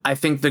I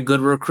think the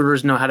good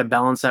recruiters know how to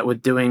balance that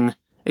with doing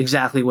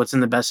exactly what's in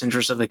the best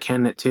interest of the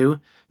candidate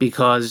too.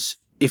 Because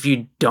if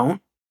you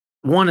don't,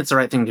 one, it's the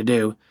right thing to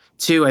do.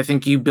 Two, I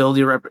think you build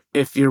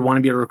if you want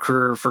to be a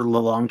recruiter for the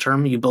long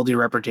term, you build your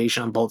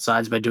reputation on both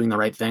sides by doing the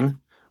right thing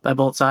by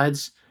both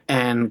sides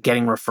and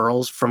getting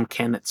referrals from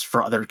candidates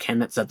for other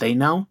candidates that they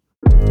know.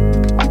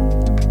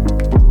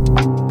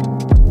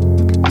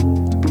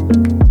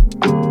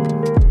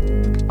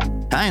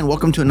 Hi, and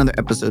welcome to another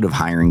episode of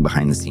Hiring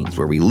Behind the Scenes,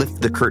 where we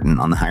lift the curtain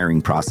on the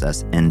hiring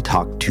process and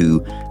talk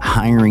to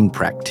hiring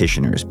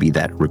practitioners, be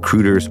that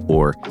recruiters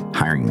or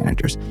hiring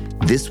managers.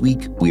 This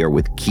week, we are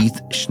with Keith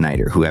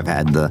Schneider, who I've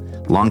had the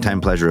longtime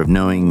pleasure of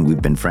knowing.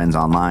 We've been friends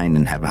online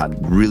and have had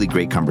really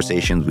great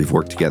conversations. We've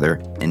worked together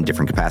in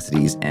different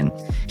capacities, and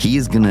he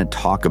is going to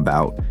talk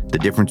about the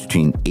difference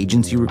between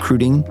agency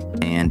recruiting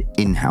and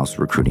in-house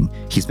recruiting.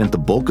 He spent the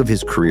bulk of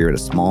his career at a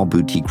small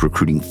boutique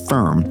recruiting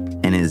firm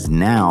and is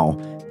now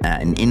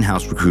an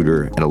in-house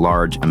recruiter at a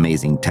large,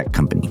 amazing tech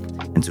company.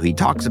 And so he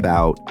talks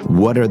about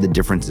what are the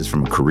differences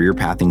from a career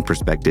pathing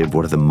perspective,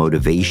 what are the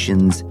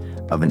motivations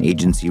of an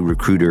agency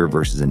recruiter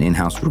versus an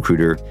in-house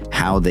recruiter,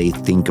 how they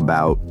think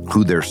about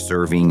who they're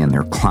serving and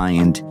their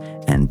client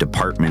and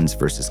departments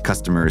versus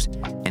customers.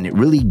 And it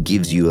really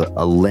gives you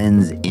a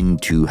lens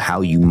into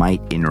how you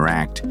might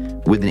interact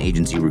with an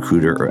agency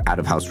recruiter or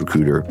out-of-house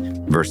recruiter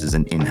versus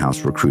an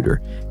in-house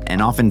recruiter.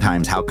 And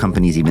oftentimes how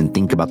companies even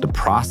think about the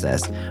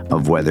process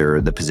of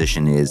whether the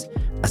position is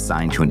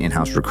assigned to an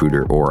in-house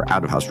recruiter or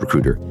out-of-house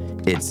recruiter.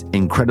 It's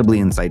incredibly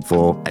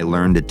insightful. I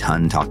learned a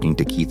ton talking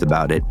to Keith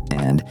about it,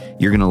 and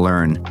you're going to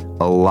learn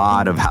a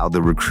lot of how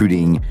the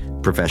recruiting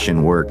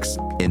profession works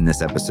in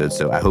this episode.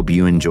 So I hope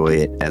you enjoy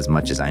it as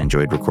much as I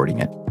enjoyed recording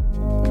it.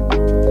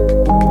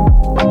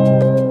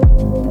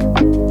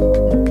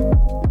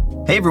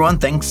 Hey everyone,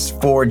 thanks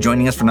for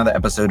joining us for another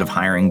episode of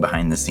Hiring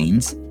Behind the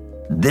Scenes.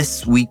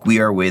 This week we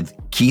are with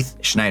Keith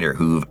Schneider,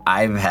 who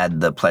I've had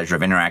the pleasure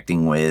of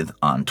interacting with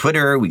on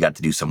Twitter. We got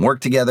to do some work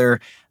together.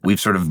 We've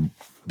sort of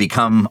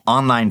become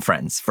online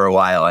friends for a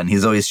while, and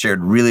he's always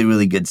shared really,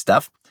 really good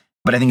stuff.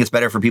 But I think it's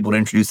better for people to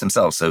introduce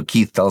themselves. So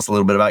Keith, tell us a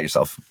little bit about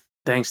yourself.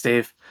 Thanks,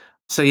 Dave.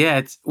 So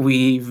yeah,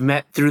 we've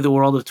met through the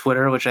world of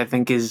Twitter, which I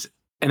think is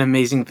an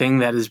amazing thing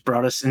that has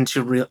brought us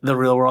into the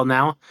real world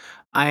now.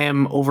 I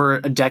am over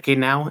a decade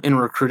now in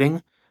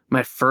recruiting.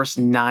 My first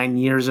 9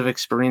 years of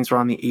experience were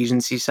on the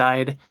agency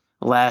side.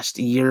 Last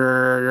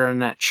year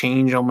and that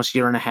change, almost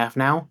year and a half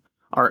now,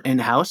 are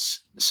in-house.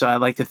 So I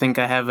like to think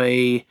I have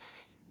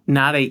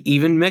not a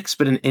even mix,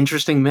 but an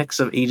interesting mix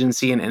of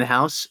agency and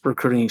in-house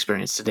recruiting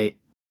experience to date.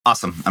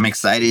 Awesome. I'm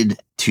excited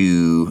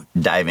to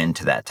dive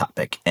into that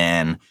topic.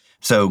 And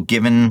so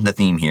given the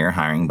theme here,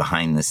 hiring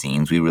behind the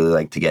scenes, we really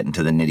like to get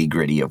into the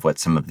nitty-gritty of what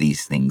some of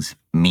these things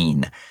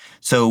mean.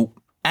 So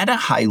at a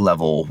high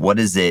level, what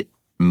does it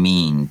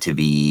mean to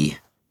be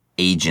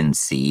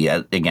agency?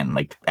 Again,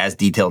 like as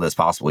detailed as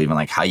possible, even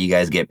like how you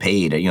guys get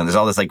paid. There's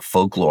all this like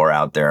folklore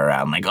out there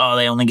around like, oh,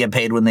 they only get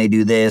paid when they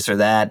do this or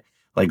that.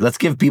 Like, let's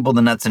give people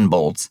the nuts and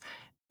bolts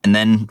and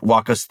then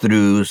walk us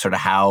through sort of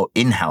how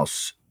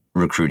in-house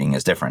recruiting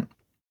is different.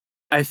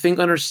 I think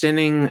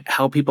understanding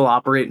how people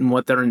operate and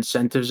what their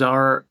incentives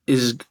are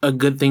is a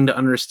good thing to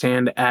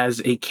understand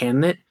as a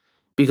candidate,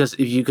 because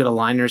if you could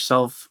align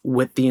yourself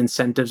with the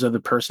incentives of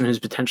the person who's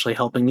potentially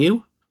helping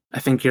you, I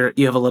think you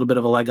have a little bit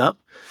of a leg up.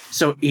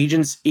 So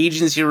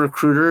agency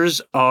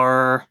recruiters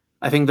are,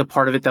 I think the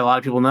part of it that a lot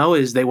of people know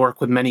is they work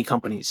with many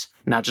companies,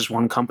 not just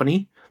one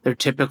company. They're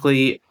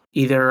typically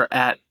either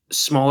at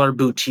smaller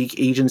boutique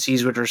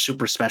agencies, which are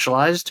super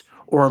specialized,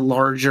 or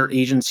larger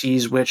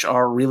agencies, which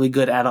are really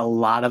good at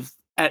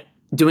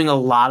doing a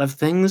lot of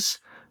things.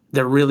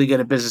 They're really good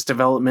at business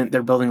development.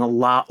 They're building a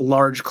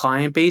large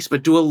client base,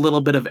 but do a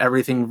little bit of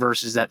everything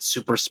versus that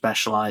super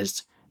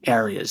specialized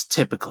areas,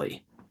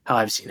 typically, how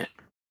I've seen it.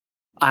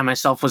 I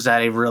myself was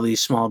at a really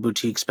small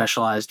boutique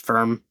specialized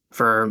firm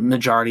for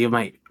majority of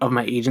my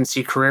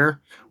agency career.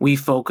 We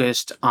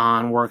focused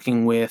on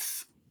working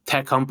with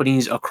tech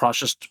companies across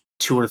just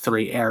 2 or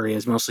 3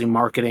 areas, mostly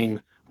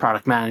marketing,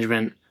 product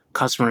management,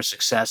 customer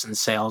success, and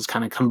sales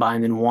kind of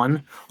combined in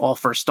one, all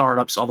for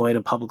startups all the way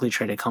to publicly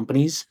traded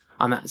companies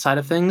on that side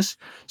of things.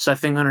 So I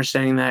think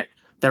understanding that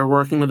they're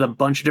working with a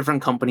bunch of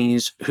different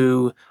companies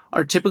who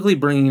are typically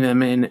bringing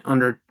them in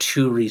under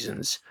 2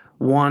 reasons.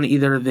 One,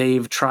 either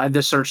they've tried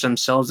the search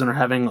themselves and are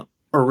having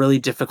a really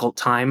difficult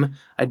time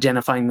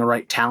identifying the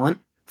right talent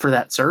for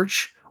that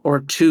search, or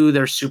 2,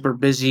 they're super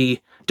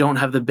busy, don't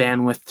have the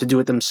bandwidth to do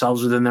it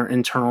themselves within their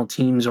internal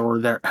teams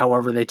or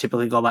however they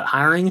typically go about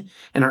hiring,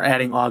 and are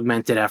adding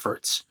augmented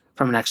efforts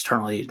from an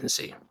external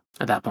agency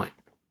at that point.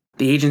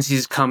 The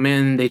agencies come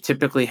in,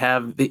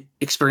 the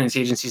experienced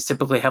agencies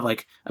typically have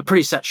like a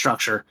pretty set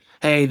structure.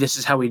 Hey, this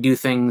is how we do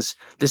things.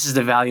 This is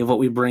the value of what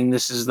we bring.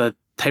 This is the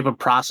type of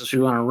process we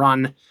want to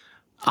run,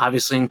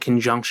 obviously in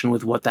conjunction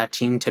with what that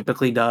team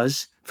typically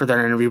does for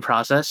their interview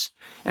process.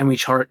 And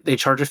they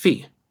charge a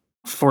fee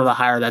for the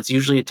hire that's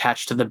usually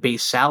attached to the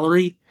base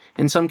salary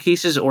in some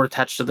cases, or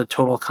attached to the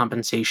total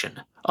compensation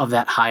of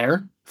that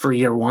hire for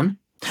year one.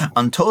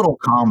 On total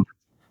comp,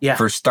 Yeah,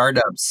 For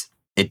startups,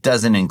 it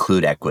doesn't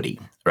include equity,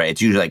 right?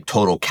 It's usually like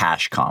total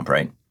cash comp,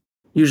 right?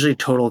 usually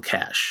total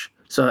cash.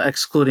 So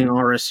excluding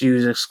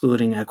RSUs,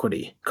 excluding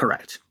equity.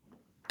 Correct.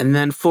 And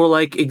then for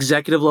like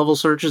executive level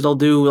searches, they'll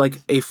do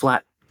like a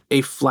flat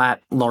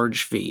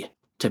large fee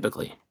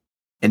typically.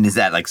 And is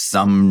that like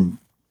some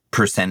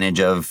percentage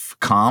of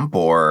comp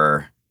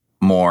or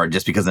more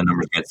just because the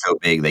numbers get so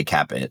big they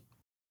cap it?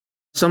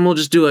 Some will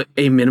just do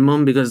a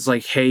minimum because it's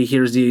like, hey,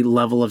 here's the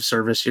level of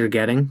service you're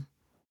getting.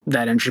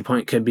 That entry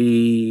point could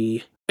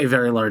be a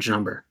very large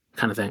number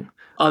kind of thing.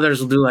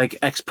 Others will do like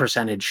X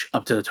percentage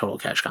up to the total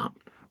cash comp.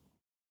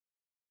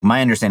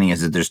 My understanding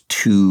is that there's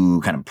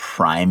two kind of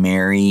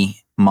primary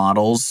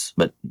models,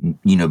 but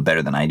you know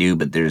better than I do,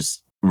 but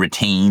there's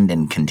retained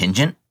and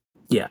contingent.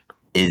 Yeah.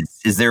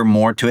 Is there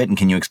more to it, and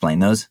can you explain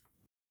those?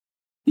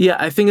 Yeah,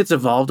 I think it's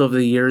evolved over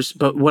the years,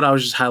 but what I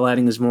was just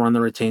highlighting is more on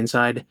the retain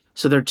side.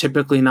 So they're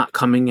typically not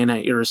coming in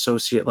at your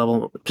associate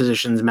level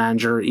positions,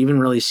 manager, even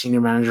really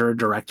senior manager or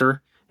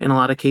director in a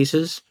lot of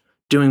cases,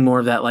 doing more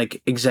of that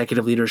like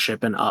executive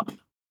leadership and up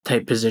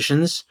type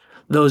positions.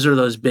 Those are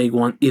those big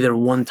either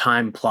one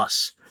time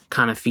plus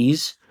kind of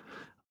fees.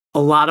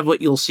 A lot of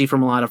what you'll see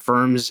from a lot of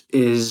firms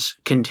is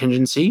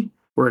contingency,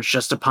 where it's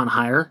just upon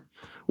hire.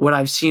 What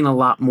I've seen a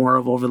lot more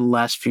of over the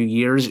last few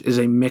years is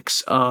a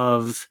mix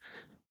of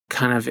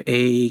kind of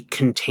a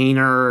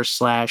container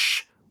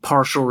slash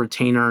partial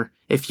retainer,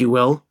 if you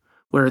will,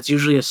 where it's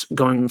usually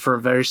going for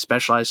a very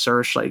specialized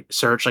search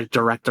like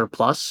director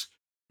plus,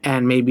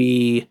 and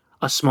maybe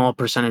a small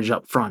percentage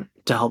up front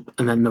to help,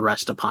 and then the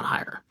rest upon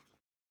hire.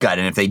 Got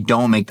it. And if they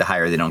don't make the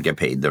hire, they don't get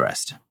paid the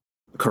rest.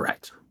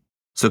 Correct.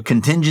 So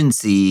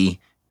contingency,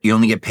 you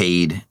only get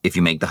paid if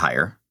you make the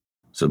hire.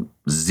 So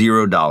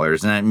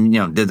 $0.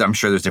 And I'm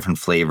sure there's different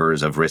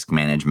flavors of risk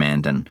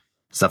management and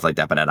stuff like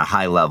that. But at a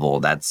high level,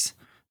 that's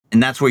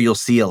where you'll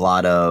see a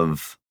lot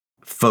of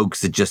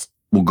folks that just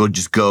will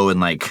go and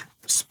like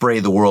spray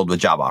the world with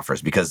job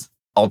offers, because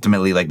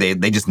ultimately like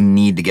they just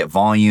need to get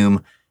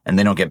volume and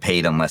they don't get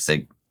paid unless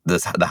the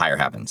hire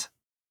happens.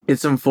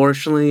 It's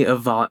unfortunately a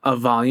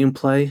volume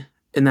play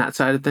in that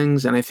side of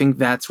things. And I think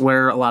that's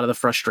where a lot of the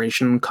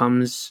frustration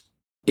comes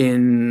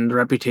in the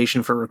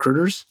reputation for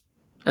recruiters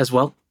as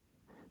well.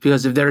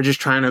 Because if they're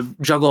just trying to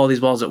juggle all these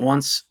balls at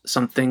once,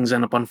 some things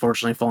end up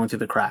unfortunately falling through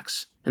the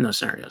cracks in those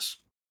scenarios.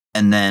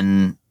 And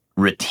then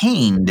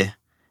retained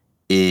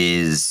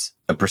is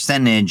a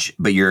percentage,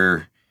 but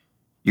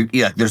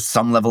there's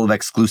some level of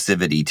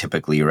exclusivity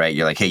typically, right?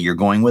 You're like, hey, you're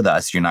going with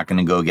us. You're not going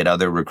to go get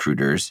other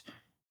recruiters.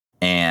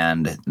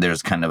 And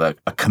there's kind of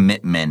a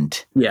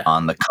commitment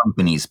on the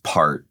company's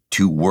part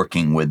to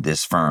working with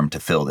this firm to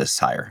fill this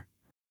hire.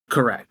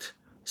 Correct.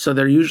 So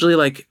they're usually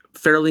like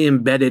fairly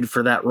embedded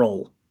for that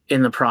role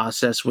in the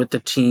process with the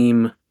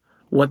team,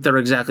 what they're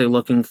exactly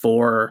looking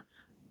for,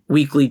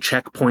 weekly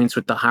checkpoints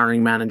with the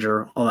hiring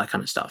manager, all that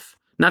kind of stuff.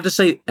 Not to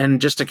say,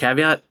 and just a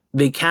caveat,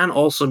 they can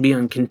also be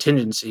on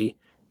contingency.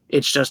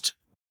 It's just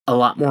a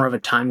lot more of a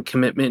time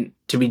commitment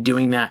to be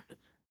doing that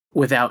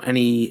without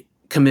any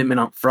commitment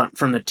up front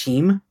from the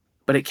team,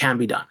 but it can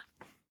be done.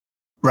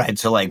 Right.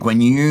 So like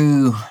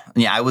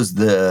I was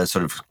the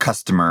sort of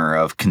customer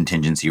of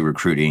contingency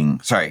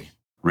retained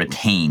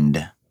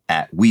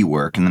at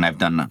WeWork, and then I've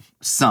done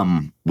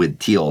some with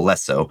Teal,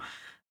 less so.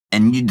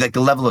 And like the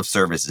level of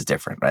service is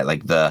different, right?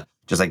 Like the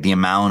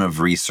amount of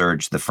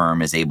research the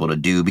firm is able to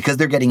do because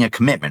they're getting a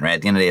commitment, right?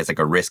 At the end of the day, it's like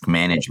a risk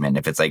management.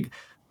 If it's like,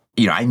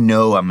 I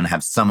know I'm going to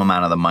have some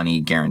amount of the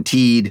money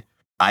guaranteed.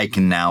 I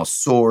can now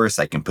source,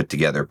 I can put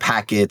together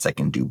packets, I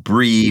can do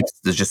briefs.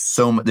 There's just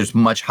there's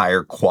much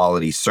higher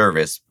quality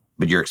service,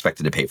 but you're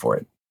expected to pay for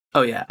it.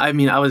 Oh yeah. I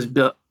mean,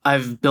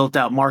 I've built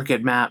out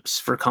market maps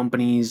for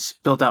companies,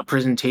 built out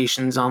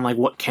presentations on like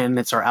what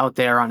candidates are out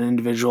there on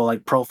individual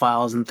like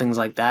profiles and things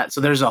like that. So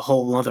there's a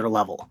whole other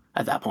level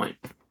at that point.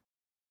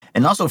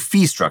 And also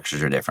fee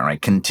structures are different,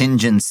 right?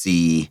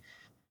 Contingency,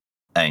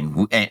 I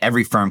mean,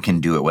 every firm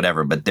can do it,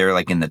 whatever, but they're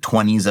like in the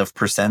 20s of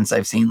percents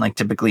I've seen, like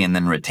typically, and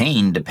then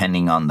retained,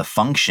 depending on the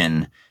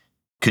function,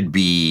 could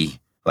be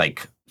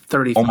like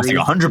 33. Almost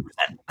like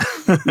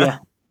 100%.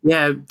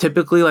 Yeah.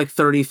 Typically like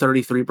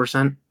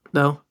 33%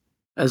 though,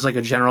 as like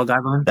a general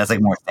guideline. That's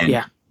like more standard.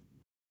 Yeah.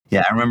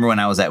 Yeah. I remember when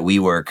I was at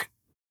WeWork,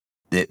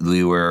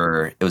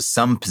 it was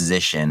some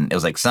position. It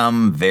was like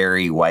some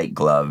very white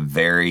glove,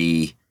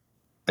 very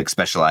like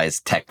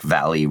specialized Tech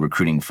Valley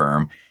recruiting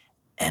firm.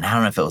 And I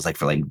don't know if it was like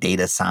for like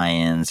data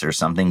science or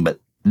something, but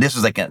this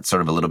was like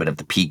sort of a little bit of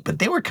the peak, but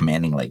they were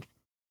commanding like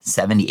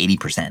 70,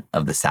 80%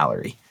 of the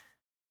salary.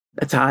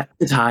 It's high.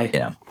 It's high.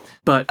 Yeah.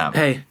 But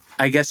hey,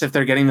 I guess if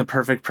they're getting the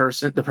perfect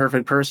person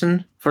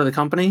for the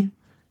company,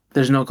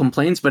 there's no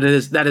complaints, but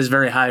that is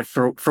very high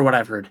for what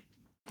I've heard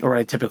or what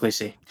I typically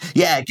see.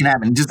 Yeah, it can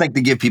happen. Just like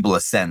to give people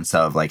a sense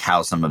of like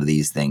how some of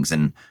these things.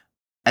 And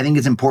I think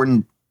it's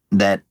important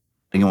that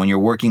when you're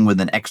working with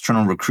an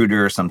external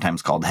recruiter,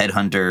 sometimes called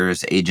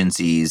headhunters,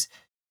 agencies,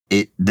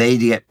 they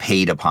get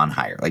paid upon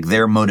hire. Like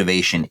their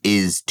motivation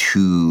is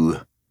to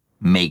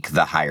make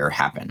the hire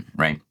happen,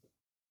 right?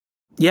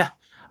 Yeah.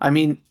 I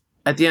mean,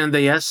 at the end of the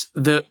day, yes,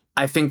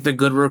 I think the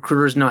good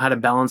recruiters know how to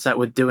balance that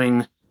with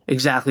doing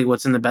exactly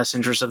what's in the best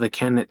interest of the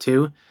candidate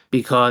too.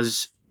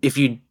 Because if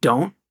you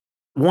don't,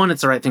 one,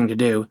 it's the right thing to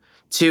do.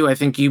 Two, I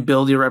think you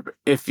build your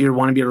if you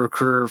want to be a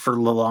recruiter for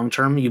the long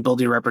term, you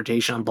build your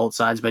reputation on both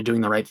sides by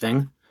doing the right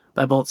thing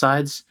by both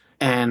sides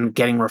and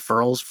getting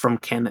referrals from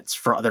candidates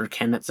for other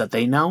candidates that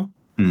they know,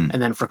 Hmm.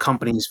 and then for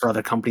companies for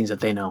other companies that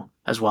they know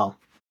as well.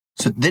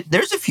 So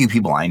there's a few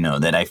people I know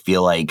that I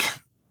feel like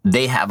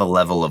they have a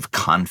level of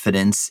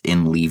confidence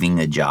in leaving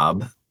a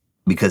job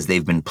because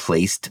they've been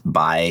placed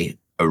by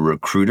a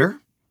recruiter,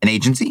 an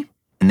agency,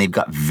 and they've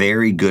got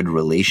very good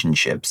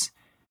relationships.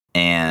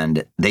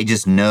 And they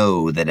just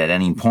know that at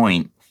any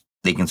point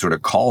they can sort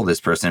of call this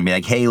person and be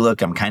like, hey,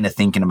 look, I'm kind of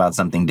thinking about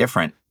something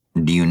different.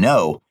 Do you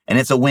know? And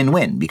it's a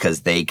win-win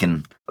because they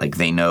can, like,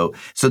 they know.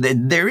 So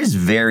there is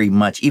very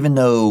much, even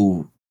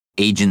though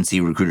agency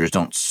recruiters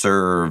don't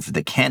serve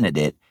the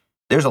candidate,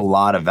 there's a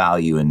lot of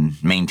value in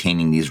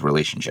maintaining these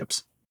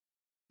relationships.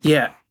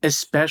 Yeah,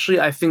 especially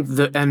I think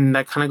and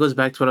that kind of goes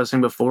back to what I was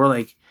saying before.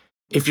 Like,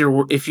 if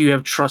you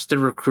have trusted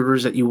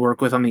recruiters that you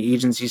work with on the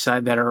agency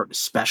side that are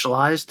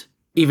specialized,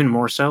 even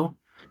more so,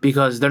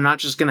 because they're not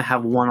just going to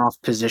have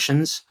one-off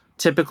positions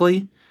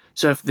typically.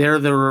 So if they're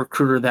the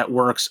recruiter that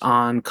works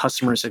on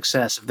customer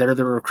success, if they're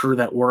the recruiter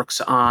that works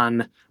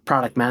on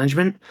product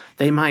management,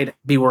 they might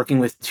be working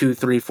with two,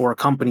 three, four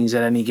companies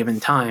at any given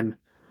time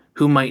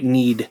who might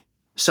need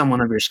someone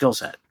of your skill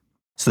set.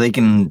 So they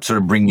can sort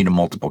of bring you to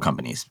multiple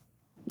companies.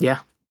 Yeah.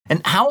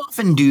 And how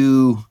often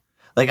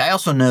I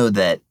also know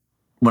that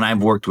when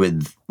I've worked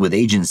with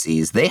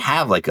agencies, they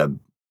have like I'm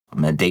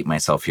going to date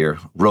myself here,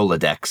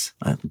 Rolodex,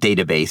 a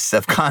database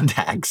of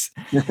contacts.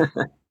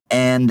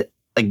 And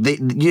like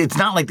it's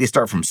not like they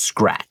start from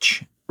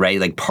scratch, right?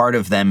 Like part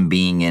of them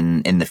being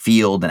in the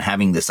field and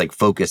having this like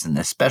focus and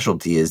this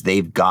specialty is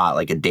they've got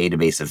like a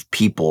database of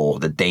people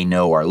that they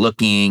know are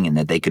looking and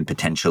that they could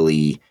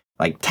potentially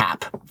like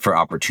tap for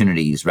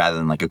opportunities rather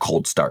than like a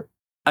cold start.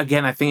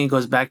 Again, I think it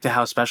goes back to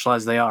how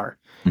specialized they are.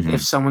 Mm-hmm.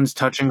 If someone's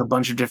touching a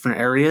bunch of different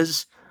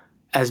areas,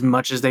 as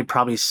much as they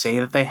probably say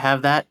that they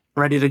have that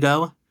ready to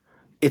go,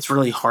 it's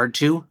really hard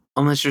to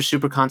unless you're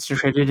super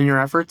concentrated in your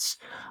efforts.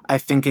 I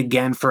think,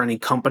 again, for any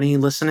company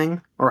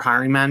listening or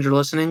hiring manager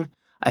listening,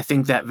 I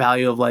think that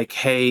value of like,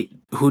 hey,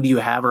 who do you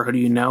have or who do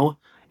you know?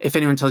 If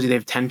anyone tells you they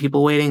have 10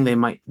 people waiting,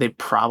 they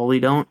probably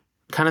don't,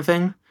 kind of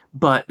thing.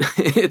 But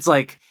it's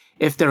like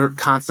if they're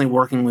constantly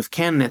working with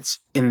candidates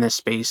in this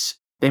space,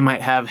 they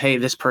might have, hey,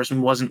 this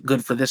person wasn't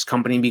good for this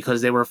company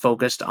because they were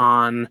focused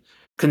on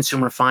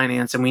consumer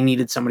finance and we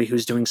needed somebody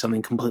who's doing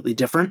something completely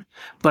different.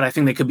 But I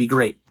think they could be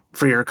great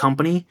for your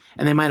company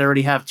and they might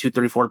already have 2,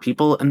 3, 4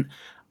 people. And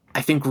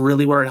I think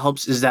really where it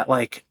helps is that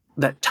like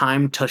that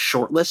time to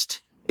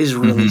shortlist is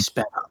really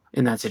sped up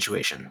in that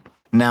situation.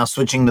 Now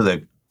switching to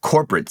the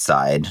corporate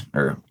side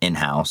or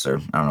in-house, or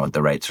I don't know what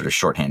the right sort of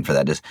shorthand for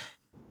that is.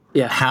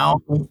 Yeah. How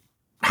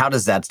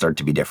does that start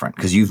to be different?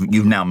 Because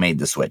you've now made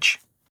the switch.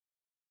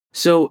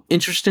 So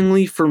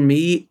interestingly for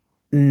me,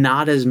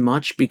 not as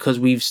much because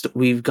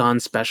we've gone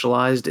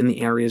specialized in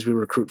the areas we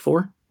recruit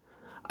for.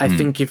 I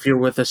think if you're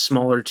with a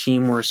smaller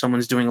team where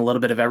someone's doing a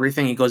little bit of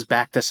everything, it goes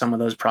back to some of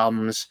those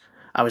problems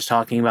I was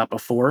talking about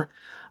before.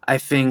 I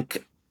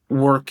think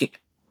work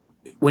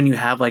when you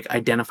have like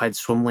identified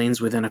swim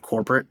lanes within a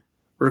corporate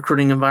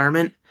recruiting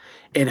environment,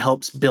 it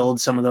helps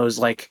build some of those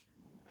like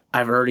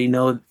I already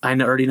know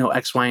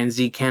X, Y, and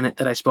Z candidate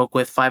that I spoke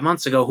with 5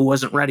 months ago who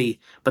wasn't ready,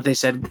 but they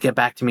said get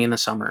back to me in the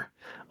summer,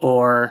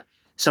 or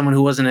someone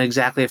who wasn't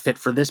exactly a fit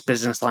for this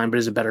business line but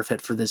is a better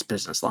fit for this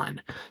business line.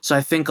 So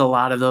I think a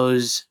lot of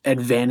those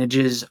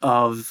advantages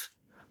of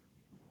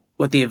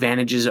the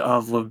advantages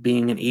of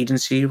being an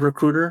agency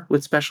recruiter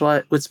with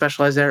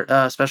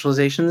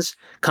specializations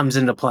comes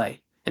into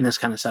play in this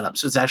kind of setup.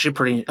 So it's actually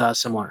pretty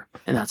similar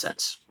in that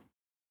sense.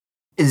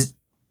 Is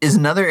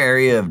another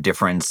area of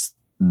difference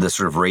the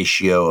sort of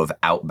ratio of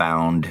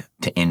outbound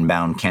to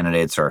inbound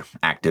candidates, or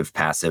active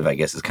passive, I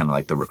guess is kind of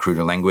like the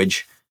recruiter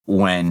language,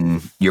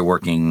 when you're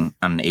working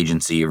on an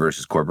agency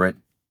versus corporate?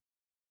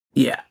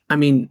 Yeah. I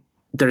mean,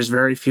 there's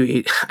very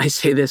few, I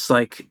say this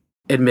like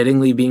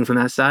admittingly being from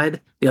that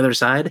side, the other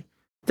side,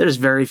 there's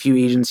very few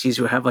agencies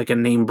who have like a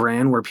name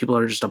brand where people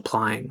are just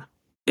applying.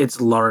 It's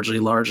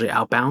largely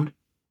outbound.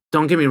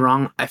 Don't get me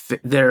wrong.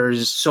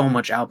 There's so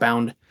much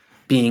outbound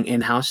being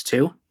in-house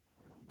too,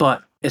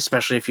 but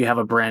especially if you have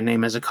a brand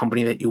name as a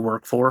company that you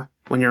work for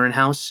when you're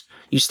in-house,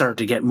 you start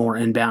to get more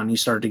inbound, you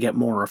start to get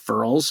more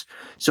referrals.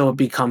 So it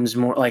becomes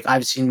more like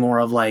I've seen more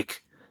of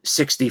like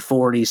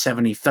 60-40,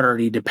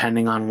 70-30,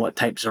 depending on what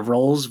types of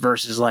roles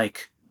versus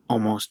like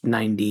almost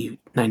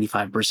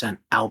 90-95%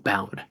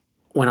 outbound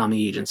when on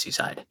the agency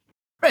side.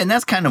 Right. And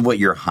that's kind of what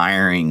you're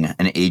hiring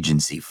an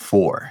agency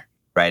for,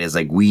 right? Is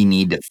like, we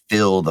need to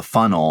fill the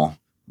funnel.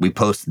 We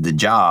posted the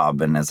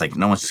job and it's like,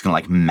 no one's just going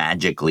to like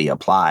magically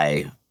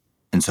apply.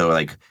 And so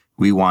like,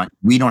 we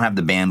don't have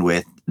the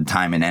bandwidth, the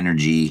time and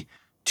energy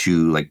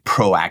to like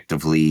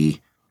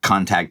proactively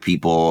contact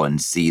people and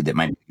see that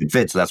might be a good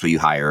fit. So that's what you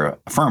hire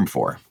a firm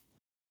for.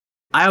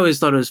 I always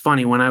thought it was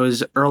funny when I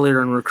was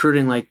earlier in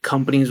recruiting, like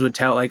companies would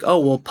tell like, oh,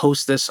 we'll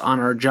post this on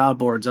our job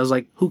boards. I was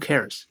like, who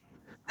cares?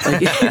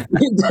 Like,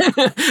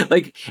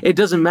 like it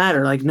doesn't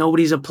matter. Like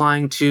nobody's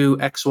applying to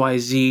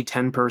XYZ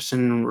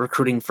 10-person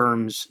recruiting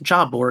firm's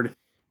job board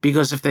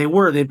because if they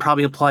were, they'd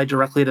probably apply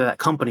directly to that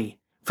company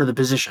for the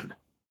position.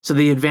 So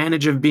the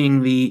advantage of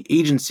being the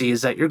agency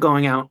is that you're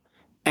going out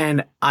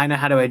and I know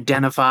how to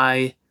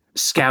identify,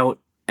 scout,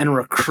 and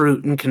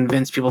recruit and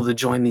convince people to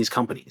join these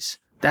companies.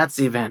 That's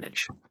the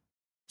advantage.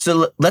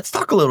 So let's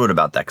talk a little bit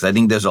about that, because I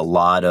think there's a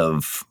lot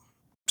of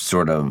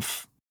sort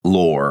of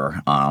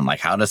lore on like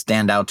how to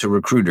stand out to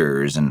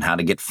recruiters and how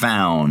to get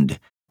found.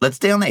 Let's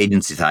stay on the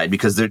agency side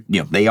because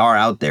they are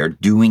out there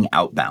doing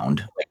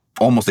outbound like,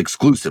 almost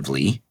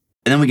exclusively.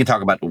 And then we can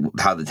talk about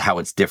how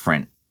it's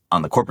different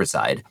on the corporate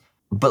side.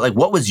 But like,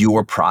 what was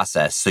your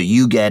process? So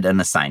you get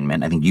an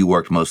assignment. I think you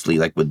worked mostly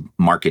like with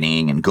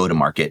marketing and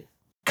go-to-market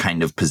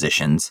kind of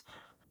positions.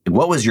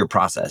 What was your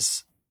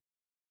process?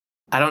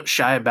 I don't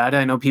shy about it.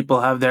 I know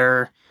people have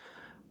their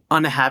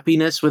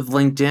unhappiness with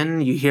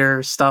LinkedIn. You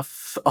hear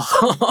stuff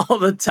all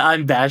the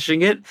time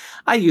bashing it.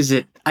 I use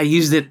it. I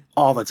used it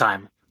all the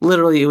time.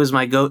 Literally, it was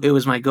my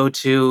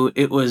go-to.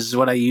 It was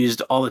what I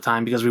used all the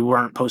time because we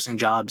weren't posting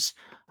jobs.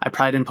 I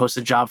probably didn't post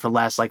a job for the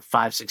last like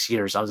 5-6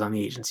 years. I was on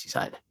the agency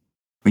side.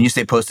 When you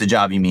say post a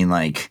job, you mean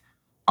like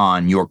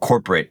on your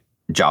corporate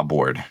job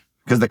board?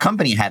 Because the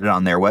company had it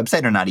on their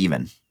website or not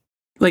even?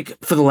 Like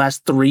for the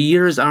last 3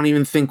 years, I don't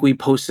even think we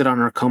posted on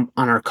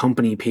our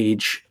company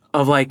page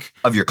of like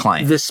Of your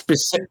client. the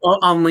specific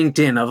on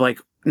LinkedIn of like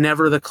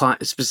never the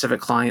specific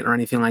client or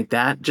anything like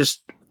that.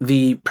 Just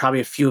probably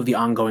a few of the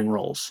ongoing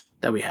roles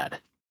that we had.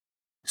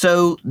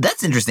 So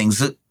that's interesting.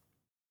 So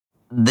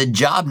the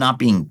job not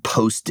being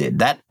posted,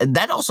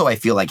 that also I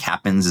feel like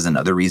happens as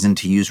another reason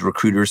to use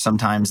recruiters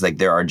sometimes. Like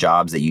there are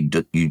jobs that you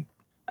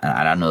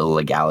I don't know the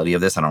legality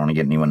of this. I don't want to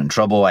get anyone in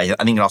trouble. I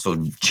think it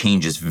also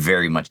changes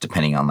very much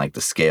depending on like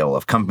the scale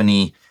of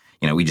company.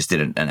 We just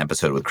did an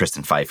episode with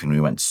Kristen Fife and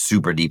we went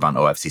super deep on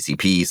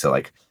OFCCP. So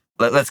like,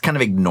 let's kind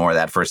of ignore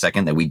that for a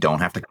second, that we don't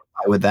have to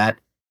comply with that.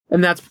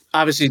 And that's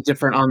obviously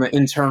different on the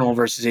internal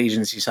versus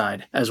agency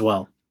side as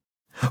well.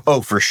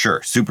 Oh, for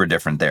sure. Super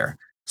different there.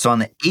 So on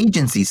the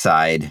agency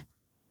side,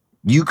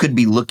 you could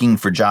be looking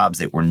for jobs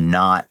that were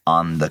not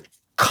on the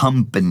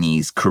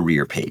company's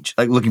career page,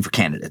 like looking for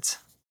candidates.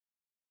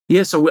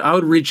 Yeah, so I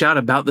would reach out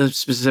about the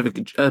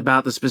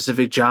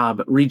specific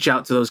job, reach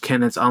out to those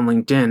candidates on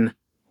LinkedIn,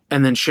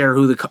 and then share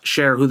who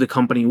the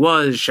company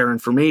was, share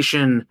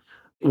information,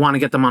 want to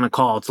get them on a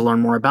call to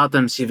learn more about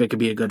them, see if it could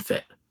be a good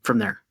fit from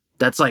there.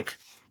 That's like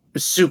a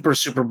super,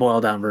 super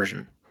boiled down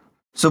version.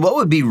 So what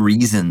would be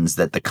reasons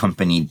that the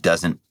company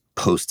doesn't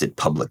post it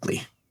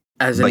publicly,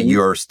 but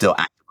you're still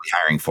actively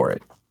hiring for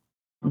it?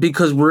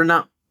 Because we're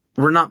not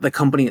the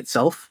company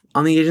itself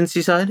on the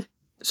agency side.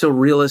 So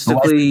realistically,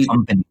 why is the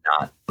company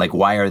not? Like,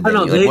 why are they?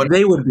 No,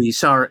 they would be.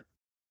 Sorry,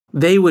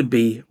 they would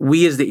be.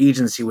 We as the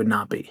agency would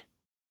not be.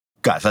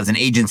 Gosh, as an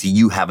agency,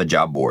 you have a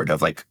job board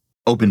of like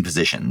open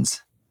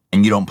positions,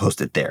 and you don't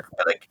post it there.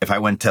 But like, if I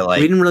went to like,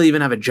 we didn't really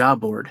even have a job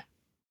board.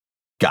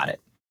 Got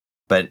it.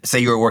 But say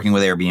you were working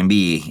with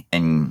Airbnb,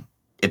 and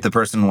if the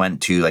person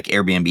went to like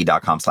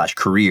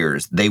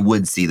Airbnb.com/careers, they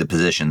would see the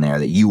position there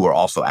that you were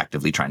also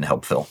actively trying to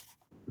help fill.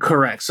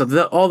 Correct.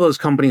 So all those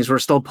companies were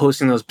still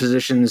posting those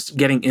positions,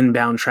 getting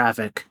inbound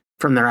traffic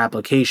from their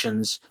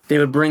applications. They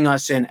would bring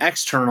us in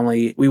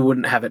externally. We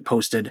wouldn't have it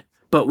posted,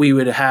 but we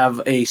would have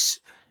a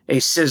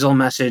sizzle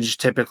message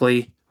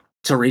typically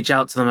to reach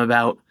out to them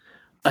about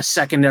a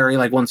secondary,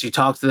 like once you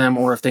talk to them,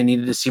 or if they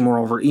needed to see more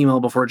over email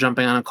before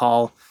jumping on a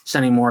call,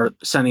 sending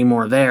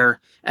more there,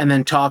 and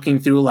then talking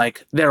through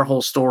like their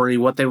whole story,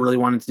 what they really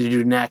wanted to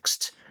do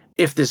next,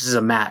 if this is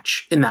a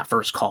match in that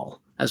first call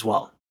as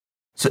well.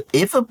 So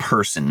if a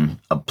person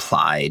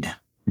applied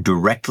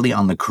directly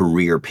on the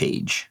career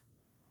page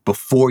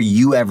before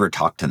you ever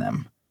talk to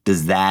them,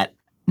 does that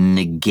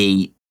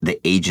negate the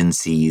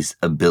agency's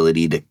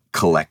ability to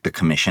collect a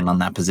commission on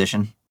that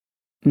position?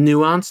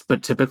 Nuanced,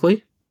 but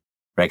typically.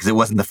 Right, because it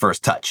wasn't the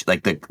first touch.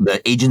 Like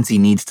the agency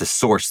needs to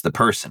source the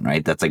person,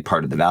 right? That's like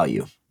part of the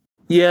value.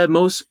 Yeah,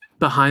 most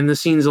behind the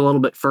scenes a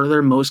little bit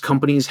further, most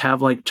companies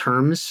have like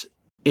terms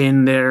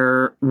in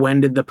their, when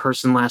did the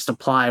person last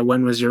apply?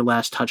 When was your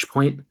last touch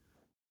point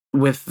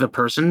with the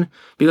person?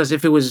 Because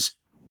if it was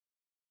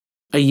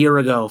a year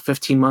ago,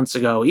 15 months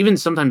ago, even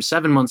sometimes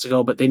 7 months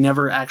ago, but they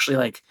never actually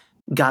like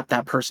got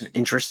that person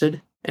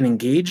interested and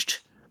engaged,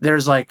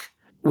 there's like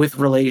with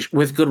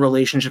good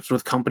relationships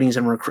with companies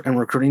and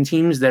recruiting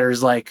teams,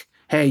 there's like,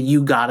 hey,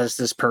 you got us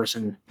this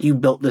person, you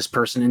got this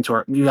person into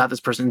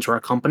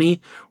our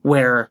company,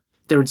 where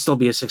there would still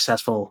be a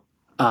successful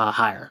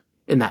hire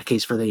in that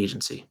case for the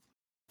agency.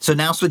 So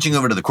now switching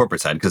over to the corporate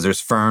side, because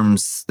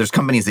there's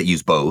companies that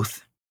use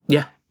both.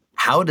 Yeah.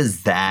 How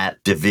does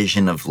that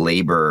division of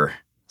labor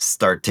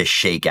start to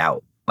shake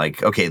out?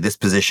 Like, okay, this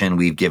position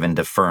we've given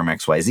to firm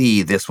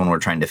XYZ, this one we're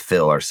trying to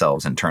fill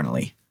ourselves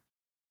internally.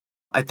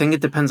 I think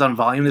it depends on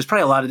volume. There's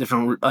probably a lot of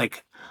different,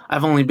 like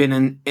I've only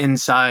been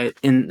inside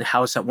in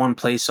house at one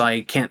place, so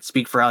I can't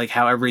speak for like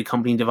how every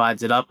company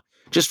divides it up.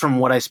 Just from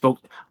what I spoke,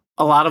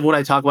 a lot of what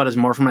I talk about is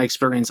more from my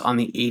experience on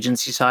the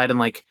agency side and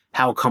like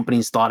how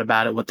companies thought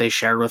about it, what they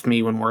shared with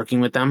me when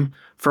working with them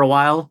for a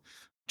while.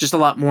 Just a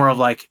lot more of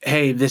like,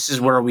 hey, this is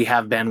where we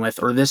have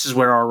bandwidth, or this is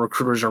where our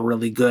recruiters are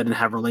really good and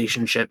have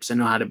relationships and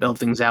know how to build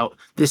things out.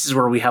 This is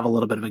where we have a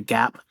little bit of a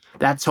gap.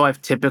 That's how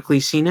I've typically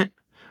seen it.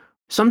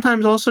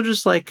 Sometimes also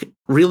just like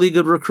really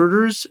good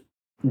recruiters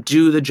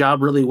do the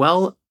job really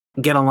well,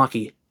 get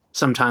unlucky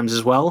sometimes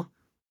as well.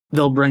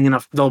 They'll bring in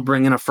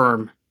a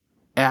firm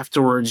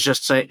afterwards,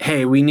 just say,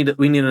 hey, we need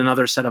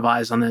another set of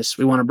eyes on this.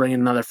 We want to bring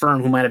in another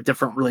firm who might have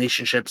different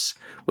relationships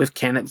with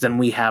candidates than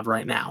we have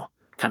right now,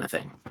 kind of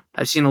thing.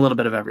 I've seen a little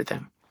bit of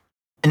everything.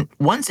 And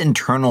once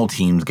internal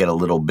teams get a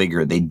little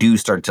bigger, they do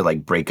start to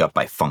like break up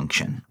by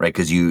function, right?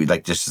 Because you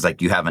like just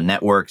like you have a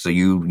network, so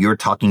you're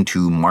talking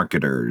to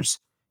marketers,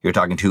 you're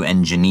talking to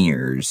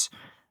engineers.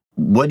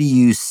 What do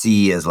you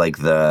see as like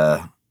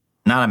the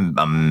not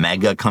a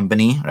mega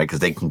company, right? Because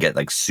they can get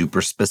like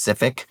super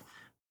specific.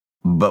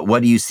 But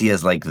what do you see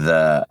as like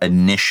the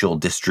initial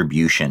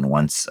distribution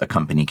once a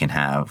company can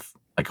have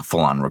like a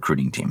full on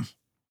recruiting team?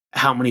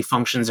 How many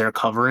functions they're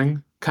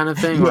covering, kind of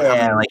thing, or how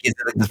Yeah, many? like is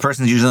it like this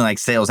person's usually like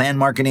sales and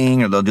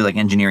marketing, or they'll do like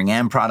engineering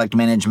and product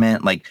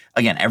management. Like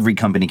again, every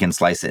company can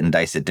slice it and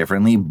dice it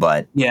differently,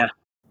 but Yeah,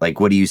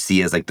 like what do you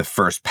see as like the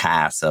first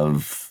pass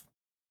of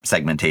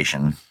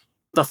segmentation?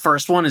 the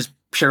first one is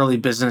purely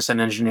business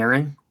and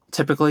engineering,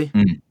 typically.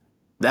 Mm.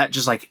 That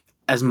just like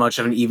as much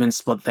of an even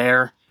split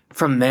there.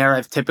 From there,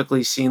 I've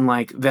typically seen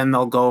like then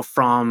they'll go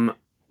from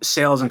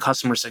sales and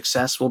customer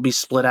success will be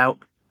split out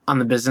on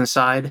the business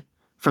side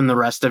from the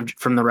rest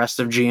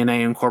of G&A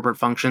and corporate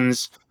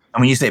functions.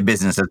 And when you say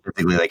business, that's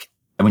basically like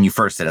when you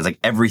first said it, it's like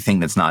everything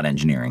that's not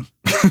engineering.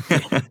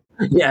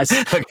 Yes,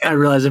 Okay. I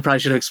realize I probably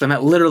should have explained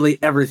that. Literally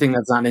everything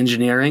that's not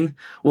engineering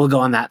will go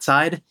on that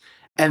side.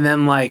 And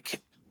then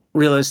like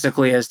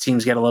realistically, as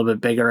teams get a little bit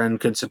bigger and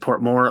could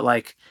support more,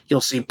 like you'll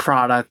see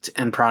product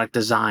and product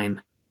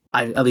design.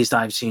 At least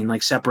I've seen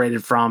like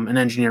separated from an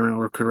engineering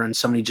recruiter and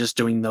somebody just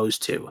doing those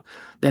two.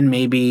 Then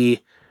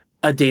maybe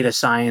a data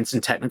science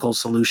and technical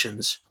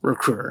solutions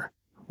recruiter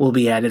will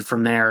be added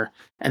from there.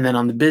 And then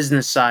on the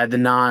business side, the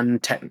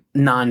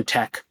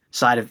non-tech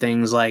side of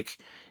things, like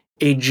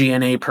a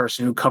G&A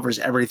person who covers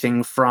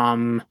everything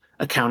from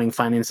accounting,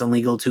 finance, and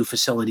legal to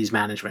facilities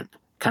management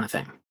kind of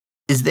thing.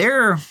 Is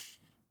there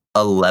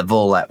a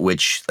level at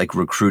which like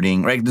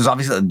recruiting, right?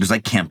 There's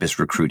like campus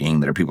recruiting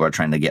that are people are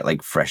trying to get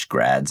like fresh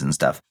grads and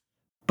stuff.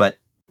 But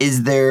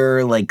is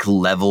there like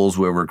levels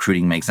where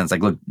recruiting makes sense?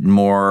 Like, look,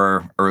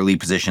 more early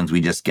positions,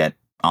 we just get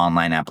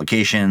online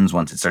applications.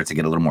 Once it starts to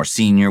get a little more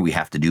senior, we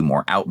have to do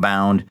more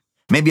outbound.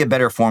 Maybe a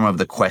better form of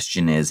the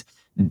question is,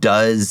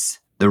 does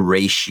the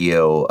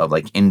ratio of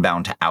like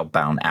inbound to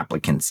outbound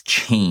applicants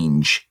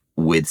change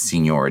with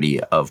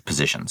seniority of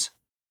positions?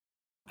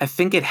 I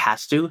think it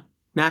has to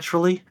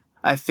naturally.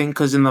 I think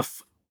because in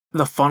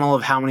the funnel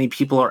of how many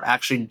people are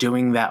actually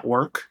doing that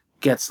work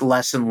gets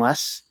less and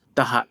less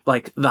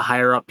the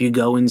higher up you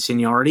go in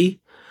seniority.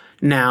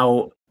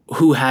 Now,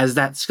 who has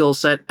that skill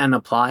set and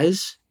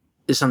applies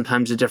is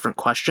sometimes a different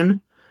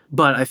question.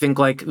 But I think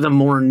like the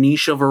more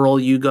niche of a role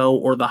you go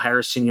or the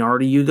higher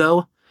seniority you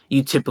go,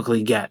 you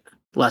typically get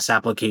less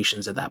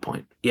applications at that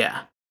point.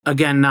 Yeah.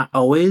 Again, not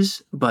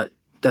always, but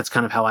that's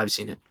kind of how I've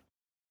seen it.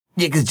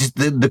 Yeah, because just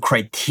the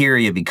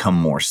criteria become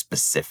more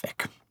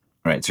specific,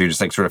 right? So you're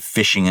just like sort of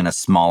fishing in a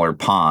smaller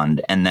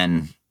pond, and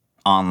then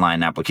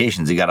online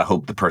applications, you got to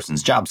hope the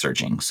person's job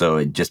searching. So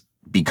it just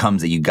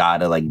becomes that you got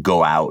to like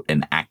go out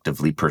and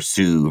actively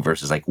pursue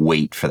versus like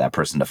wait for that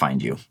person to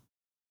find you.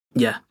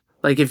 Yeah.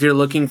 Like if you're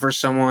looking for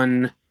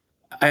someone,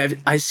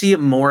 I see it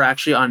more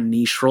actually on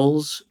niche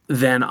roles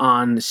than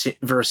on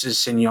versus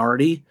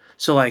seniority.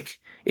 So like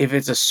if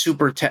it's a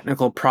super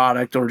technical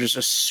product or just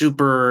a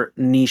super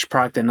niche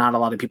product that not a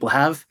lot of people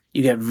have,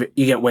 you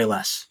get way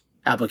less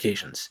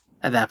applications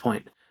at that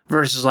point.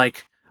 Versus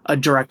like a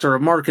director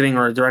of marketing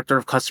or a director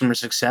of customer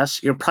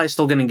success, you're probably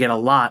still going to get a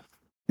lot.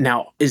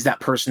 Now, is that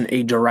person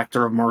a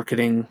director of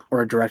marketing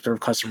or a director of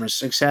customer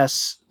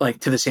success, like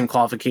to the same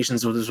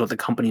qualifications as what the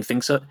company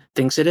thinks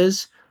it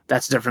is?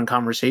 That's a different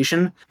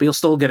conversation, but you'll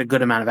still get a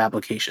good amount of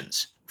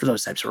applications for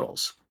those types of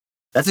roles.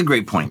 That's a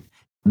great point.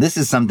 This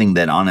is something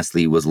that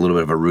honestly was a little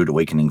bit of a rude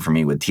awakening for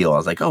me with Teal. I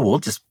was like, oh, we'll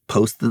just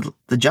post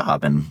the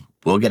job and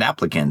we'll get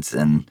applicants.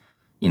 And,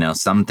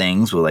 some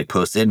things we'll like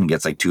post it and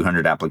gets like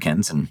 200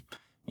 applicants. And,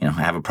 I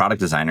have a product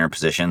designer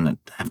position that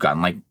I've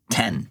gotten like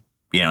 10.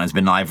 It's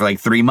been live for like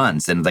 3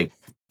 months. And like,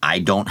 I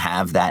don't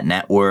have that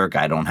network.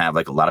 I don't have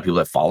like a lot of people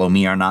that follow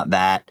me are not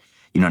that,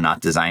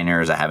 not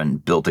designers. I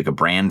haven't built like a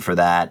brand for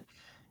that.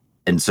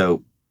 And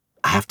so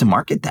I have to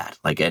market that,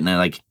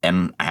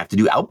 and I have to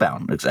do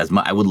outbound.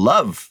 I would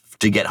love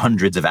to get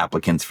hundreds of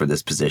applicants for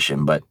this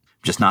position, but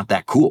just not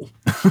that cool.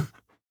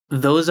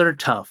 Those are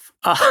tough.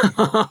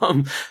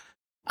 I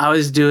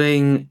was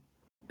doing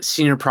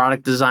senior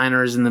product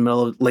designers in the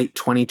middle of late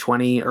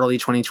 2020, early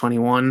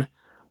 2021.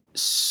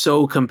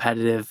 So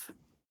competitive.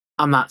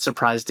 I'm not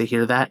surprised to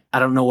hear that. I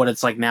don't know what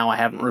it's like now. I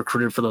haven't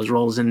recruited for those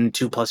roles in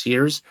 2+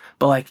 years,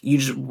 but like you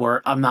just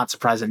were, I'm not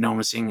surprised that no one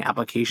was seeing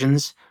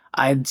applications.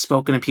 I had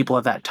spoken to people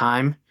at that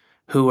time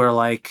who were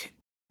like,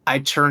 I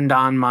turned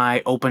on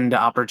my open to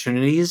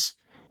opportunities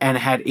and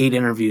had 8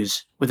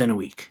 interviews within a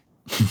week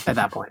at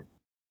that point.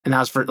 And that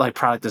was for like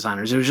product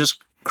designers. It was just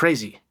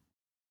crazy.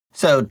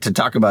 So to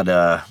talk about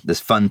this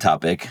fun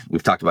topic,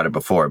 we've talked about it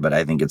before, but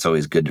I think it's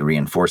always good to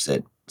reinforce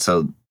it.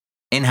 So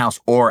in-house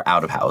or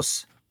out of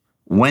house,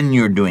 when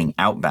you're doing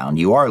outbound,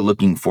 you are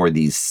looking for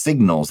these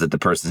signals that the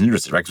person's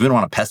interested, right? Because we don't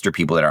want to pester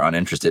people that are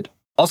uninterested.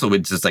 Also,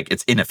 it's just like,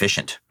 it's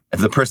inefficient.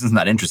 If the person's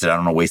not interested, I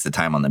don't want to waste the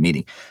time on the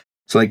meeting.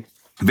 So like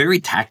very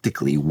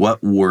tactically,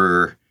 what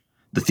were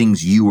the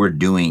things you were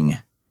doing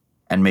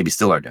and maybe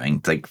still are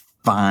doing to like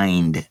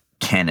find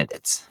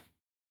candidates?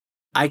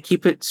 I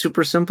keep it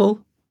super simple.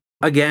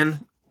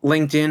 Again,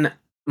 LinkedIn,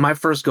 my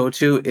first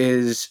go-to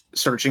is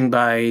searching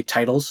by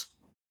titles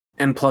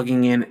and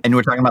plugging in. And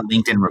we're talking about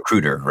LinkedIn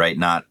Recruiter, right?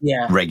 Not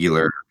Yeah,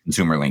 regular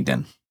consumer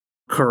LinkedIn.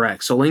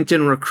 correct. So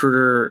LinkedIn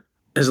Recruiter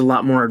is a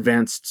lot more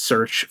advanced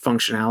search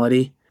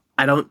functionality.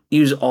 I don't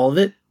use all of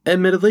it,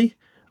 admittedly,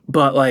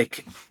 but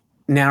like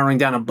narrowing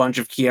down a bunch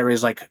of key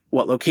areas like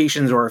what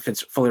locations or if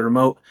it's fully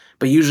remote,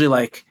 but usually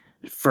like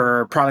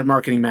for product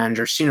marketing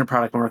manager, senior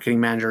product marketing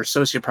manager,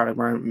 associate product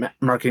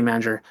marketing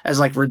manager, as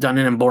like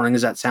redundant and boring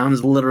as that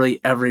sounds,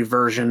 literally every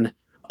version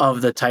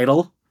of the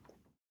title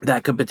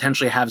that could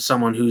potentially have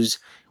someone who's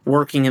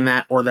working in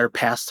that or their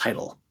past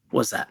title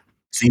was that.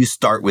 So you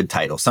start with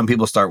title. Some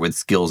people start with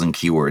skills and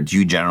keywords.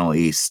 You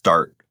generally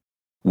start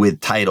with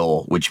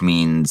title, which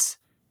means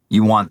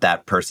you want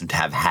that person to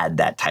have had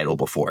that title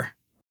before.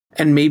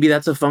 And maybe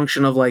that's a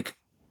function of like,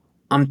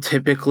 I'm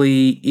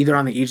typically either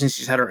on the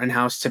agency side or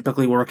in-house,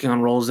 typically working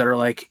on roles that are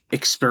like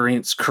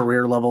experienced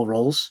career level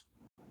roles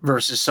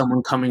versus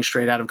someone coming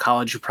straight out of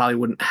college who probably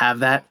wouldn't have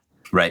that.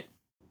 Right.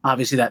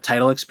 Obviously that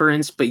title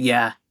experience, but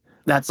yeah,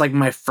 that's like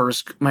my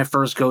first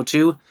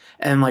go-to.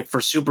 And like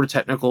for super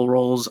technical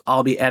roles,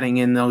 I'll be adding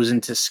in those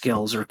into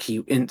skills or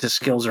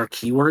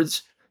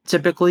keywords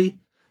typically.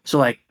 So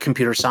like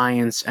computer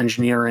science,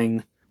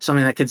 engineering,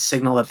 something that could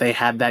signal that they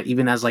had that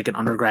even as like an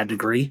undergrad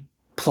degree,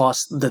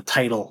 plus the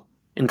title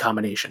in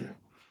combination.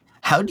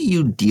 How do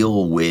you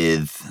deal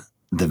with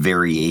the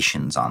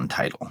variations on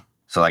title?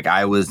 So like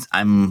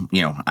I'm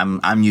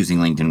using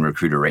LinkedIn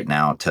Recruiter right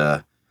now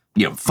to,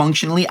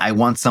 functionally, I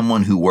want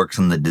someone who works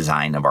on the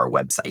design of our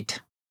website.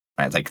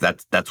 Right? Like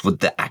that's what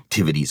the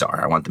activities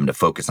are. I want them to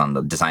focus on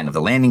the design of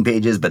the landing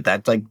pages, but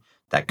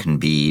that can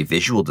be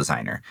visual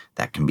designer,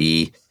 that can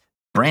be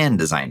brand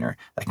designer,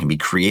 that can be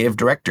creative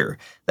director,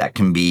 that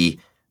can be,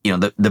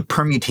 the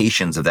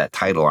permutations of that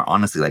title are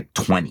honestly like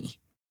 20.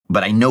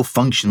 But I know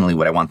functionally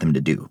what I want them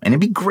to do. And it'd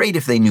be great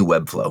if they knew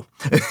Webflow.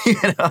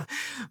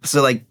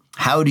 So like,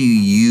 how do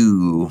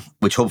you,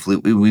 which hopefully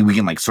we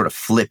can like sort of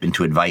flip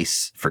into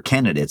advice for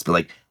candidates, but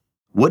like,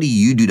 what do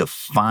you do to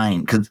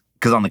find,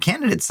 because on the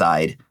candidate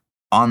side,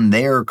 on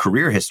their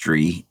career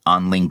history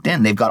on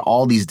LinkedIn, they've got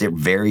all these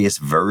various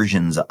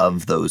versions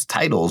of those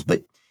titles,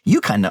 but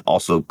you kind of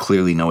also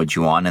clearly know what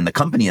you want. And the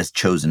company has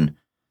chosen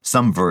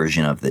some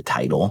version of the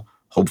title.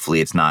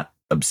 Hopefully it's not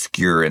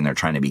obscure and they're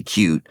trying to be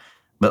cute,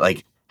 but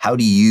like, how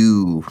do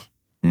you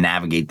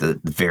navigate the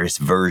various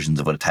versions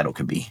of what a title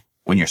could be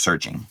when you're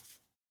searching?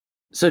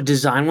 So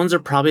design ones are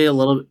probably a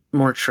little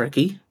more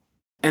tricky.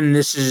 And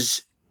this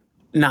is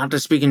not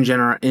to speak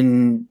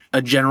in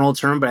a general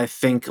term, but I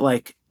think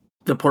like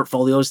the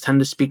portfolios tend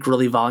to speak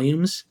really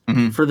volumes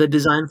for the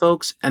design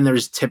folks. And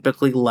there's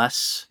typically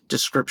less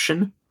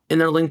description in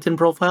their LinkedIn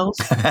profiles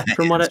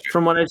from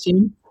what I've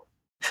seen.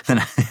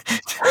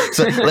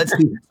 So let's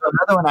see. So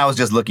another one I was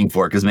just looking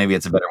for, because maybe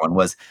it's a better one,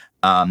 was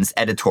this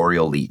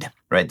editorial lead,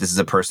 right? This is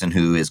a person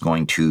who is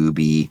going to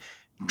be,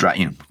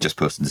 just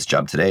posted this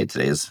job today.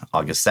 Today is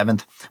August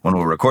 7th when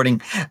we're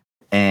recording.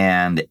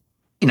 And,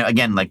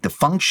 again, like the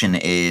function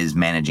is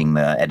managing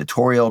the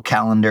editorial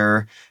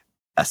calendar,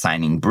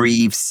 assigning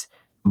briefs.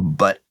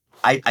 But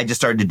I just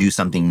started to do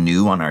something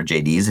new on our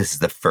JDs. This is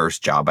the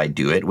first job I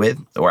do it with,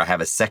 or I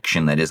have a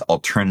section that is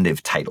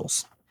alternative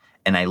titles.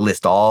 And I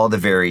list all the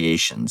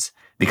variations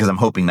because I'm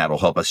hoping that'll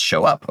help us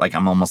show up. Like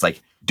I'm almost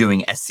like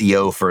doing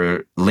SEO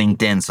for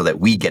LinkedIn so that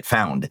we get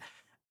found.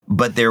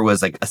 But there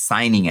was like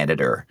assigning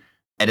editor,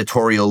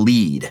 editorial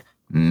lead,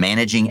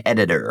 managing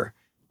editor,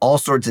 all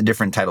sorts of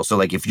different titles. So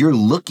like if you're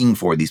looking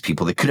for these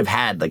people that could have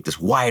had like this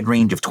wide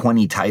range of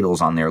 20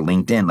 titles on their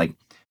LinkedIn, like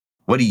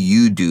what do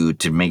you do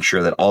to make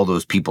sure that all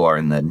those people are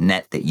in the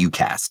net that you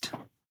cast?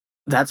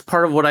 That's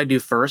part of what I do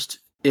first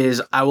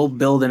is I will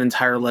build an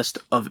entire list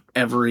of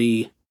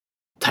every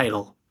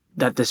title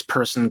that this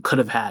person could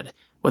have had,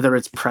 whether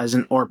it's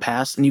present or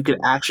past. And you could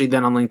actually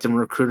then on LinkedIn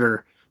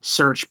Recruiter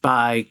search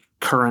by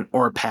current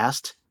or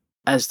past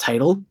as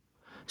title.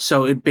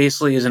 So it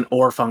basically is an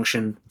or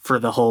function for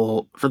the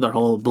whole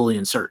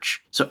Boolean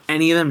search. So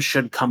any of them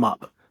should come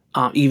up,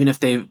 even if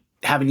they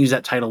haven't used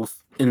that title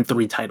in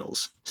 3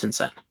 titles since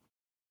then.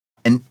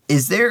 And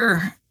is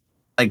there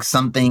like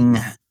something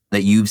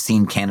that you've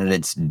seen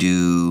candidates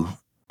do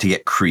to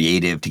get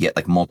creative, to get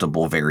like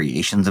multiple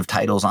variations of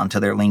titles onto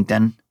their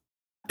LinkedIn?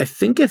 I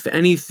think if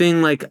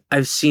anything, like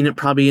I've seen it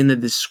probably in the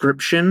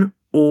description,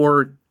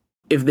 or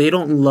if they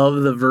don't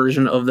love the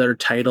version of their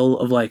title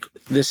of like,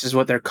 this is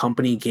what their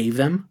company gave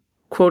them,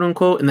 quote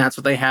unquote, and that's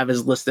what they have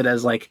is listed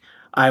as like,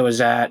 I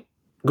was at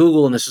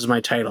Google and this is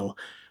my title.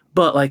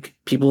 But like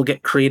people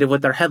get creative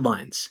with their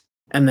headlines,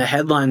 and the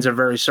headlines are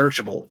very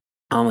searchable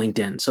on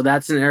LinkedIn. So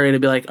that's an area to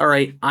be like, all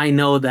right, I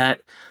know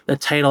that the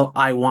title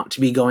I want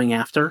to be going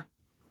after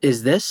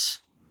is this,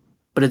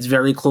 but it's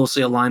very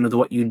closely aligned with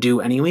what you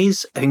do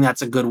anyways. I think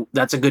that's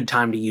a good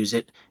time to use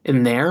it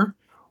in there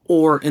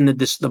or in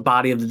the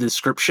body of the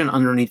description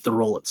underneath the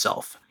role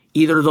itself.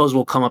 Either of those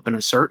will come up in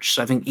a search,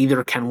 so I think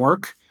either can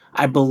work.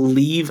 I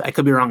believe, I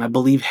could be wrong, I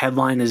believe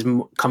headline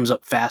comes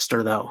up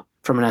faster though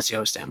from an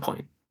SEO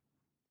standpoint.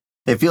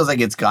 It feels like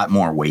it's got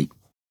more weight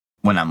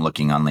when I'm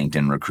looking on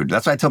LinkedIn Recruiter.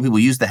 That's why I tell people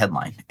use the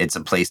headline. It's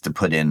a place to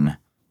put in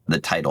the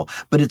title,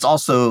 but it's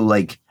also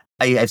like,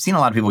 I've seen a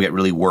lot of people get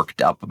really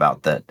worked up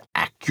about the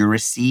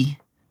accuracy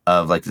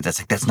of like,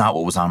 that's not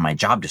what was on my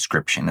job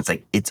description. It's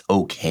like, it's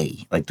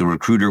okay. Like the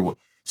recruiter.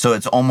 So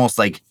it's almost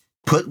like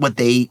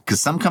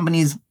because some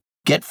companies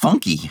get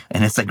funky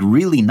and it's like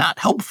really not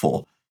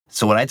helpful.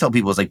 So what I tell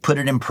people is like, put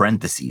it in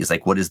parentheses.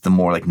 Like what is the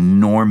more like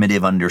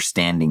normative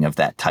understanding of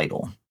that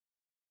title?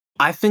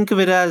 I think of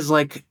it as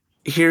like,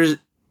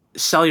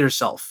 sell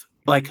yourself.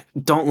 Like,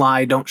 don't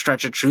lie, don't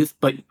stretch the truth,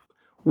 but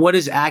what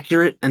is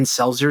accurate and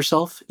sells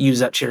yourself, use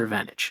that to your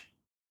advantage.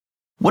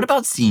 What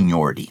about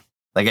seniority?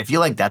 Like, I feel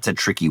like that's a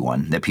tricky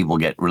one that people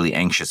get really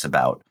anxious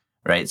about,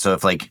 right? So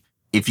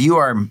if you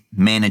are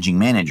managing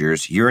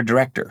managers, you're a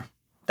director.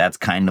 That's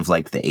kind of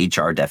like the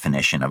HR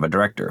definition of a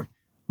director.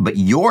 But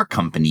your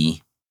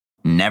company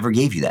never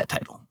gave you that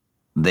title.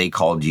 They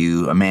called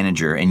you a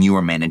manager and you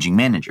were managing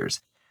managers.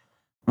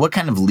 What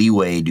kind of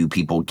leeway do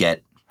people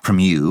get from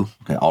you?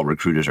 Okay, all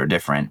recruiters are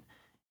different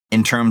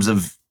in terms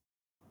of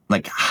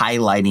like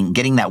highlighting,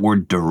 getting that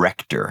word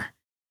director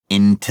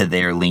into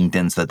their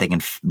LinkedIn so that they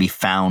can be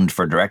found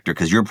for director,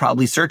 because you're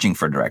probably searching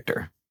for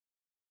director.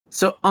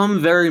 So I'm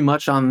very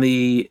much on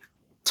the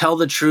tell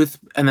the truth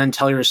and then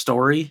tell your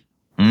story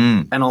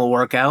and it'll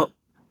work out.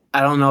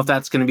 I don't know if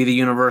that's going to be the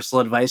universal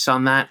advice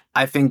on that.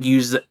 I think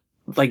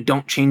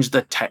don't change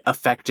the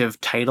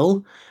effective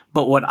title.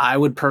 But what I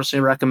would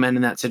personally recommend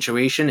in that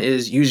situation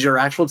is use your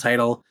actual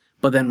title,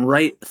 but then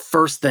write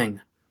first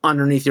thing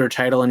underneath your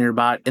title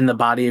in the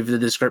body of the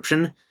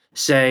description,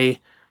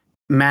 say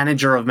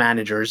manager of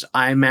managers.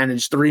 I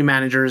managed 3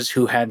 managers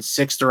who had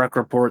 6 direct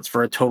reports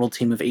for a total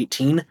team of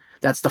 18.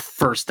 That's the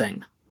first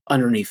thing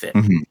underneath it.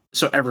 Mm-hmm.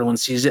 So everyone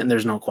sees it and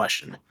there's no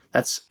question.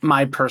 That's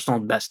my personal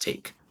best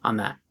take on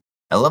that.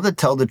 I love to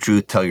tell the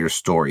truth, tell your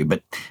story,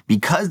 but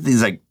because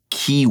these like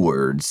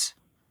keywords,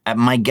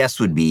 my guess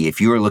would be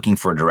if you were looking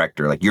for a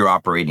director, like you're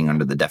operating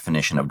under the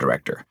definition of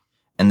director.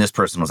 And this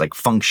person was like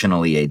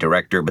functionally a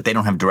director, but they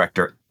don't have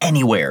director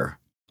anywhere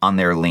on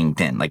their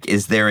LinkedIn. Like,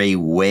 is there a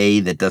way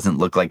that doesn't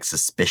look like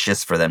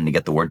suspicious for them to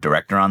get the word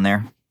director on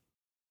there?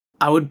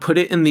 I would put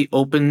it in the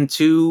open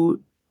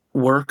to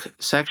work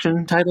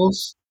section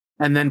titles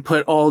and then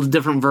put all the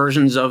different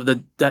versions of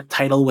that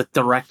title with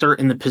director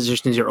in the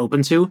positions you're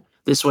open to.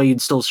 This way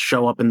you'd still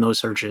show up in those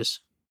searches.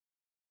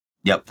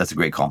 Yep, that's a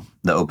great call.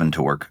 The open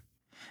to work.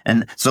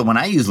 And so when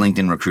I use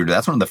LinkedIn Recruiter,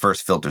 that's one of the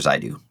first filters I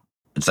do.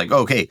 It's like,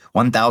 okay,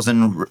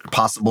 1,000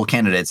 possible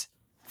candidates,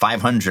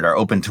 500 are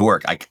open to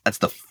work. That's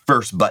the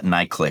first button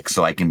I click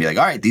so I can be like,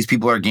 all right, these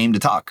people are game to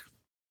talk.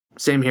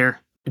 Same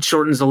here. It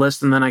shortens the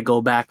list, and then I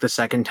go back the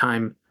second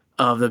time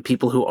of the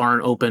people who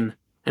aren't open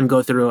and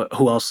go through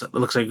who else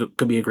looks like it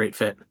could be a great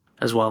fit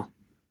as well.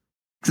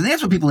 So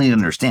that's what people need to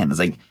understand is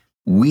like,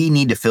 we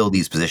need to fill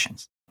these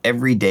positions.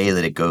 Every day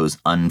that it goes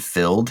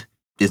unfilled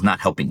is not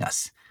helping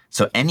us.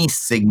 So any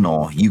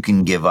signal you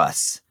can give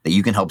us that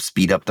you can help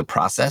speed up the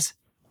process,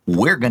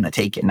 we're going to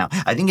take it. Now,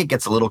 I think it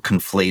gets a little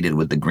conflated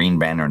with the green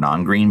banner,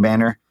 non-green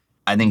banner.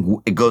 I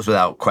think it goes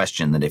without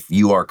question that if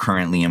you are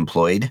currently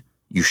employed,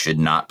 you should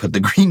not put the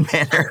green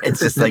banner. It's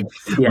just like,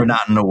 We're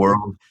not in a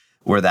world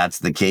where that's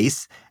the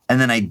case. And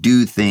then I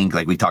do think,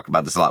 like we talk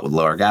about this a lot with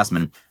Laura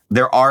Gassman,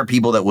 there are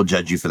people that will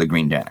judge you for the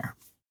green banner.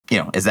 You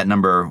know, is that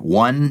number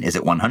 1? Is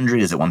it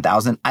 100? Is it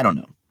 1,000? I don't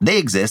know. They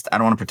exist. I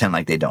don't want to pretend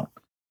like they don't.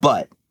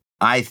 But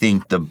I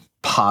think the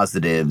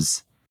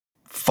positives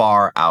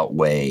far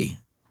outweigh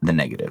the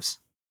negatives.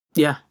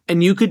 Yeah.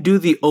 And you could do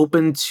the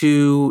open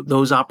to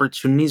those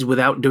opportunities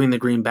without doing the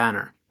green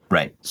banner.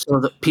 Right. So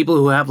the people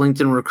who have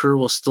LinkedIn Recruiter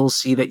will still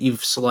see that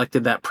you've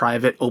selected that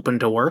private open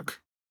to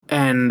work.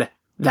 And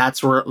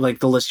that's where like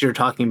the list you're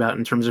talking about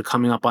in terms of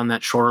coming up on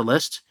that shorter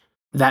list.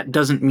 That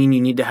doesn't mean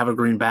you need to have a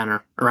green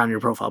banner around your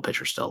profile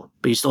picture still,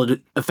 but you still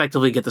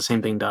effectively get the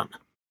same thing done.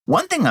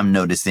 One thing I'm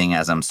noticing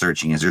as I'm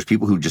searching is there's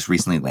people who just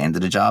recently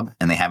landed a job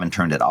and they haven't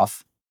turned it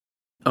off.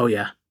 Oh,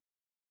 yeah.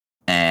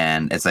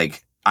 And it's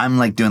like, I'm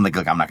like doing like,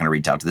 look, I'm not going to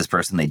reach out to this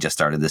person. They just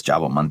started this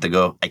job a month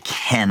ago. I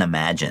can't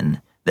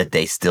imagine that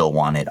they still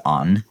want it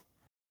on.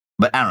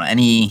 But I don't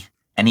know,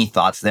 any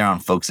thoughts there on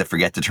folks that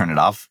forget to turn it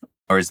off?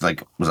 Or is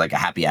was like a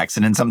happy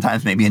accident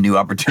sometimes? Maybe a new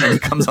opportunity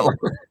comes along.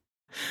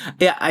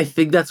 Yeah, I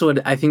think that's what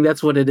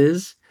it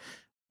is.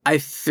 I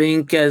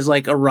think as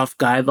like a rough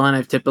guideline,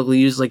 I've typically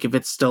used like if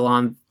it's still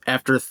on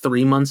after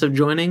 3 months of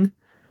joining.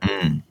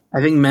 Mm.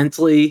 I think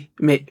mentally,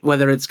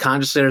 whether it's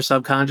consciously or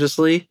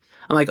subconsciously,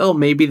 I'm like, oh,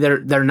 maybe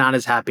they're not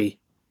as happy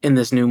in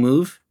this new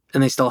move,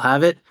 and they still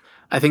have it.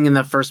 I think in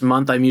the first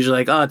month, I'm usually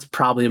like, oh, it's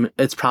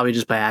probably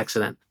just by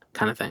accident,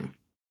 kind of thing.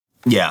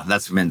 Yeah,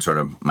 that's been sort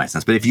of my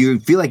sense. But if you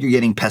feel like you're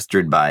getting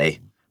pestered by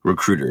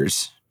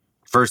recruiters,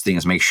 first thing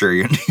is make sure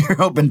you're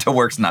open to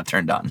work's not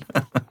turned on.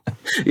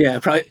 Yeah,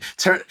 probably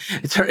turn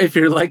if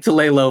you're like to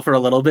lay low for a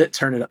little bit,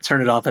 turn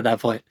it off at that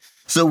point.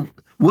 So,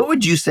 what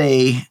would you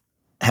say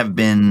have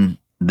been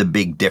the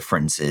big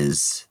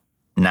differences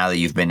now that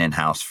you've been in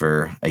house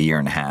for a year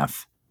and a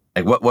half?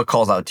 Like, what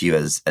calls out to you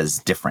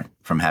as different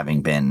from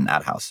having been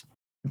out of house?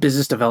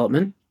 Business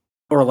development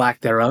or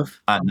lack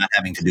thereof. Not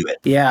having to do it.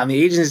 Yeah, on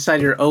the agency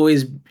side,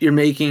 you're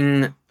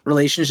making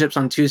relationships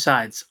on two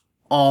sides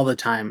all the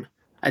time.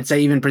 I'd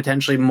say even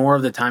potentially more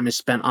of the time is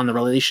spent on the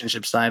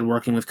relationship side,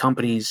 working with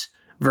companies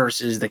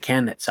versus the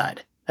candidate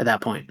side at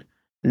that point.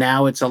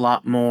 Now it's a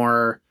lot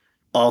more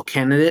all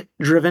candidate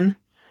driven.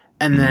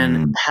 And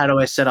then Mm. how do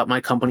I set up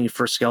my company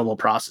for scalable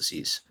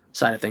processes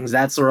side of things?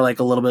 That's where like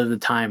a little bit of the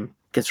time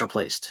gets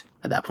replaced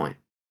at that point.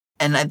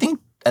 And I think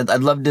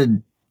I'd love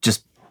to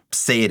just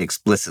say it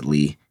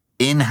explicitly.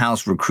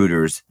 In-house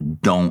recruiters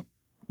don't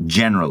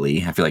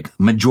generally, I feel like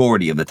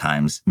majority of the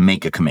times,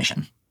 make a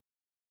commission.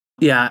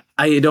 Yeah,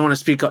 I don't want to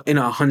speak in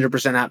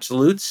 100%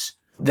 absolutes.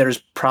 There's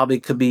probably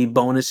could be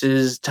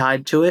bonuses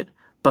tied to it,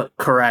 but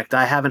correct.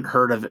 I haven't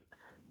heard of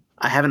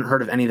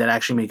any that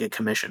actually make a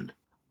commission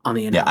on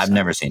the Yeah, in-house I've side.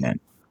 never seen it.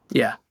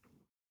 Yeah.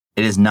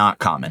 It is not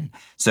common.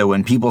 So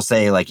when people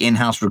say like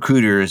in-house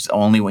recruiters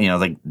only,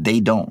 like they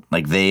don't,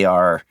 like they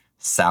are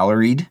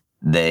salaried.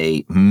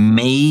 They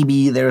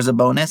maybe there's a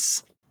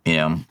bonus,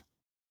 Yeah,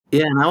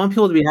 and I want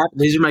people to be happy.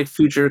 These are my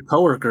future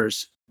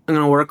coworkers. I'm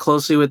going to work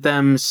closely with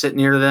them, sit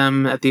near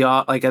them at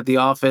at the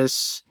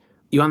office.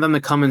 You want them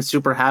to come in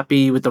super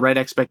happy with the right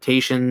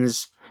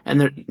expectations, and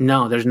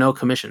there's no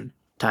commission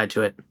tied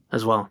to it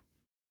as well.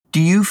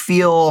 Do you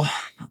feel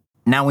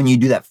now when you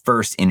do that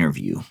first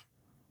interview,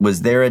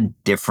 was there a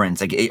difference?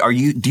 Like,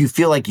 do you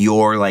feel like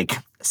your like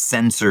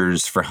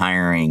sensors for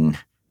hiring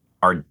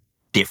are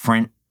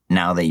different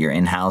now that you're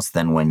in-house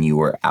than when you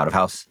were out of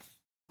house?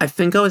 I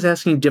think I was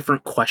asking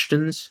different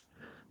questions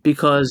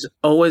because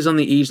always on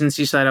the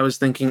agency side, I was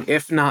thinking,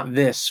 if not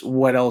this,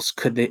 what else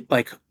could they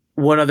like?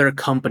 What other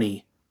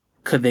company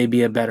could they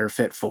be a better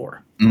fit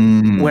for?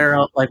 Mm.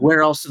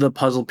 Where else do the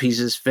puzzle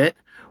pieces fit?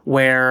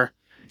 Where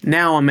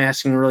now I'm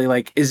asking really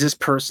like, is this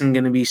person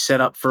going to be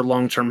set up for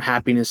long-term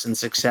happiness and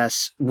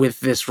success with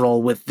this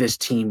role, with this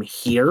team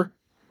here?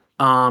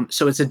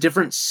 So it's a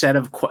different set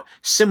of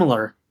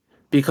similar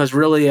because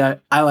really I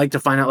like to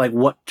find out like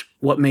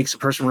what makes a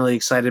person really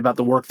excited about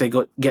the work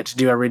get to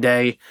do every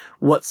day.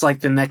 What's like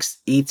the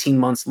next 18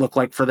 months look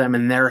like for them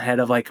in their head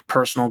of like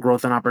personal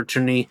growth and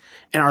opportunity,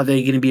 and are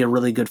they going to be a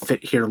really good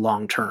fit here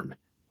long term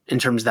in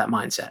terms of that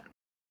mindset?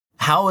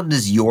 How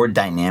does your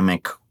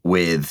dynamic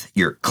with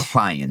your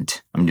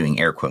client, I'm doing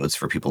air quotes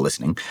for people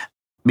listening,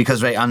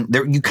 because right on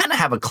there, you kind of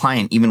have a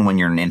client even when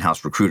you're an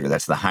in-house recruiter.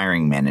 That's the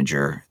hiring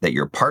manager that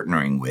you're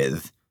partnering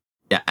with.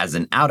 Yeah, as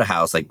an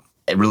out-of-house, like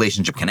a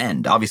relationship can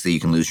end. Obviously, you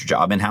can lose your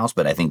job in-house,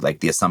 but I think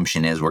like the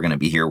assumption is we're going to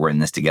be here. We're in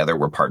this together.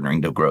 We're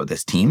partnering to grow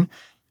this team.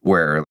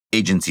 Where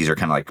agencies are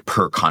kind of like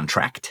per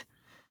contract.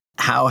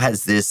 How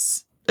has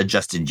this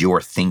adjusted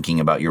your thinking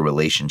about your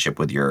relationship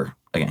with your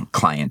again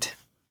client?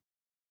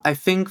 I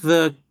think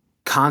the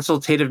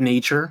consultative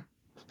nature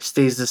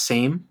stays the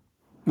same,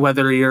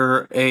 whether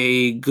you're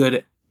a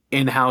good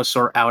in-house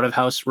or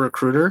out-of-house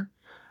recruiter.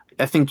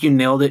 I think you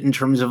nailed it in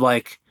terms of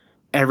like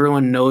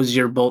everyone knows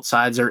both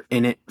sides are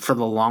in it for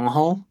the long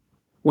haul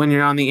when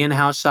you're on the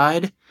in-house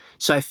side.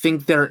 So I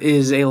think there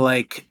is a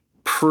like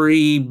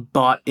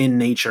pre-bought in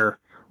nature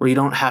where you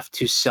don't have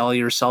to sell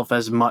yourself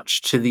as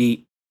much to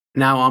the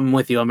now I'm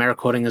with you, I'm air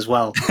quoting as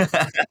well.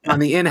 On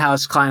the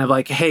in-house client of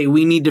like, hey,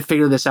 we need to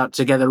figure this out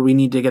together. We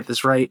need to get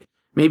this right.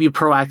 Maybe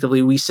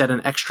proactively we set an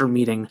extra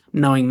meeting,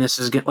 knowing this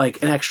is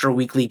like an extra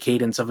weekly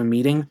cadence of a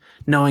meeting,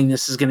 knowing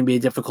this is going to be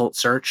a difficult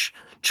search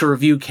to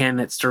review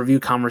candidates, to review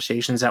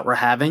conversations that we're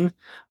having.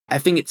 I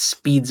think it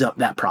speeds up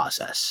that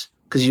process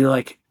because you're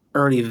like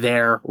already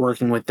there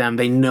working with them.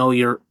 They know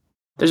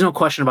there's no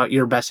question about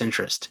your best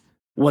interest.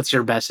 What's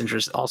your best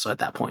interest also at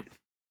that point?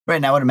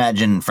 Right now, I would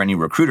imagine for any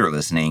recruiter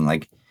listening,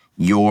 like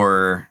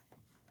your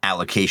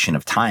allocation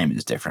of time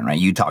is different, right?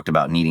 You talked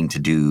about needing to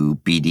do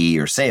BD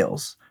or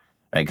sales,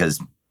 right? Because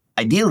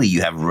ideally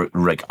you have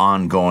like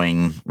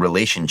ongoing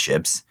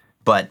relationships,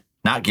 but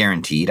not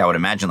guaranteed. I would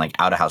imagine like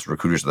out-of-house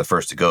recruiters are the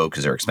first to go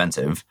because they're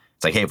expensive.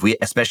 It's like, hey,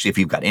 especially if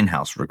you've got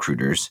in-house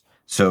recruiters.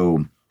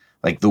 So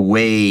like the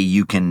way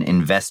you can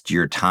invest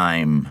your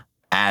time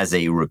as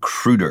a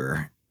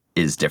recruiter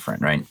is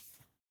different, right?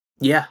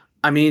 Yeah.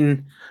 I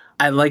mean,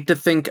 I like to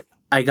think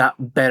I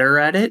got better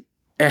at it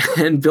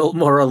and built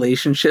more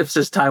relationships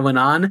as time went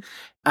on.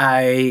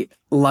 I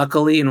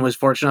luckily and was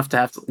fortunate enough to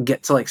have to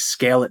get to like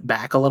scale it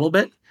back a little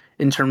bit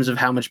in terms of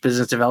how much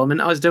business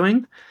development I was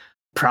doing.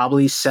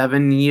 Probably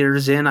 7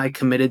 years in, I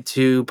committed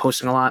to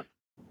posting a lot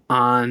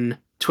on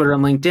Twitter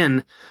and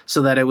LinkedIn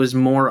so that it was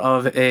more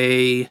of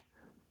the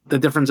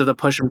difference of the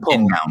push and pull.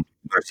 Inbound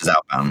versus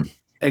outbound.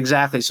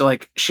 Exactly. So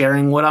like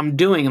sharing what I'm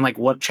doing and like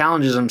what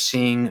challenges I'm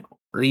seeing,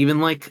 or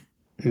even like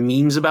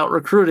memes about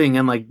recruiting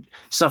and like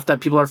stuff that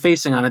people are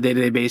facing on a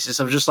day-to-day basis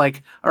of just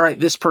like, all right,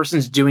 this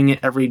person's doing it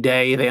every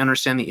day. They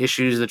understand the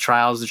issues, the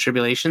trials, the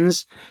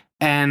tribulations.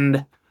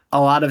 And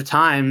a lot of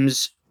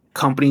times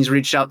companies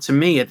reached out to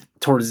me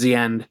towards the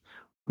end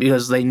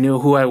because they knew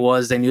who I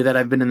was. They knew that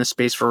I've been in the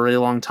space for a really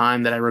long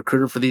time, that I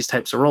recruited for these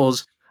types of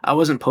roles. I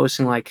wasn't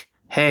posting like,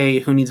 hey,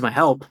 who needs my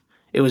help?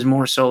 It was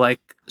more so like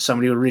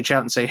somebody would reach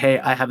out and say, hey,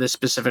 I have this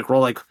specific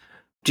role. Like,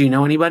 do you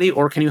know anybody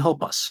or can you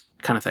help us?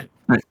 Kind of thing.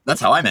 Right.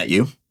 That's how I met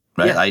you.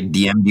 Right. Yeah. I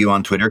DM'd you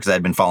on Twitter because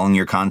I'd been following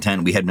your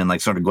content. We had been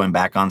like sort of going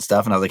back on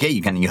stuff. And I was like, hey,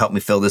 can you help me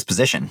fill this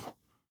position?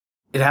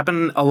 It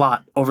happened a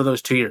lot over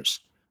those 2 years,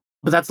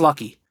 but that's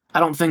lucky. I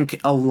don't think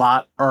a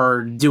lot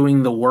are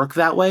doing the work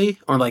that way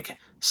or like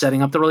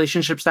setting up the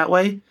relationships that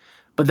way,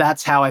 but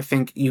that's how I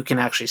think you can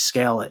actually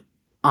scale it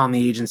on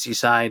the agency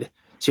side.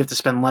 So you have to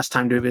spend less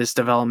time doing business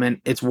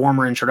development. It's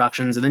warmer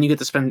introductions, and then you get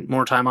to spend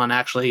more time on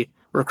actually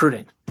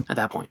recruiting at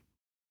that point.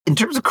 In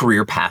terms of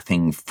career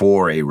pathing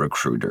for a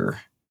recruiter,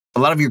 a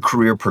lot of your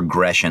career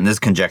progression, this is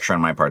conjecture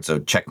on my part, so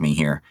check me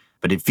here,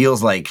 but it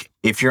feels like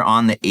if you're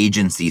on the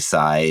agency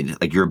side,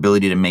 like your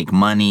ability to make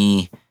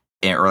money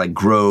or like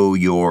grow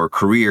your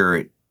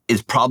career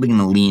is probably going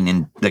to lean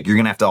in, like you're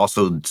going to have to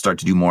also start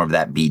to do more of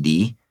that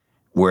BD,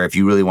 where if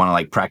you really want to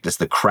like practice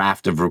the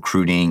craft of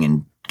recruiting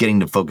and getting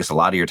to focus a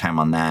lot of your time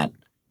on that,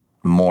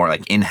 more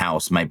like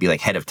in-house might be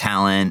like head of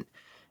talent,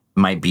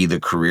 might be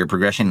the career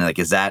progression. Like,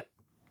 is that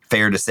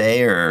fair to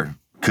say, or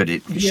could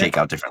it shake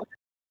out differently?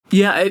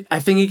 Yeah, I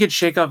think it could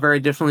shake out very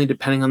differently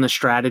depending on the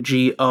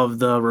strategy of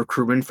the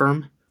recruitment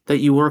firm that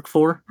you work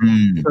for.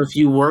 So if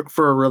you work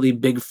for a really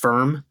big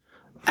firm,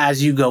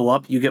 as you go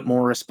up, you get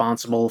more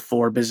responsible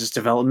for business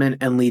development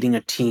and leading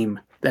a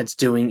team that's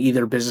doing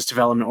either business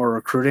development or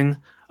recruiting.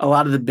 A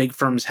lot of the big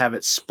firms have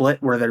it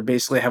split where they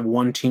basically have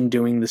one team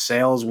doing the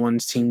sales, one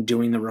team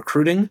doing the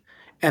recruiting,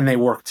 and they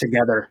work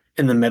together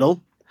in the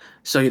middle.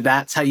 So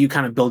that's how you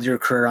kind of build your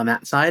career on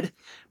that side.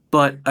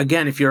 But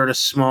again, if you're at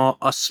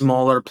a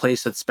smaller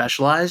place that's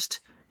specialized,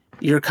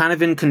 you're kind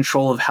of in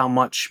control of how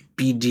much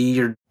BD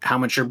or how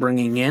much you're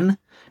bringing in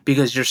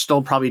because you're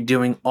still probably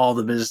doing all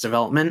the business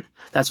development.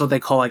 That's what they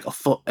call like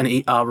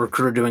a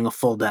recruiter doing a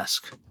full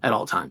desk at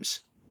all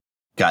times.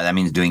 God, that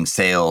means doing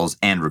sales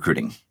and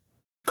recruiting.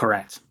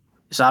 Correct.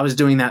 So I was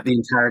doing that the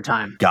entire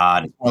time.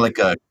 God, it's more like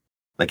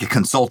a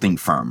consulting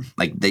firm.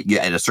 Like that, you,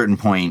 at a certain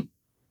point,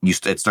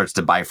 it starts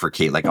to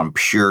bifurcate, like on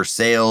pure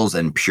sales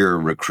and pure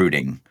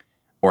recruiting,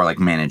 or like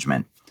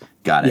management.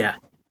 Got it. Yeah.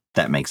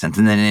 That makes sense.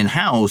 And then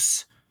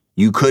in-house,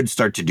 you could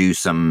start to do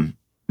some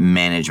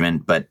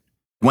management, but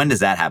when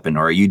does that happen?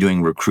 Or are you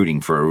doing recruiting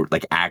for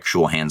like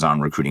actual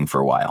hands-on recruiting for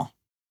a while?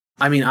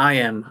 I mean, I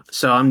am.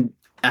 So I'm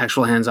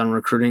actual hands-on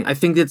recruiting. I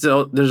think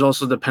there's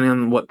also depending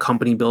on what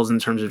company builds in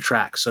terms of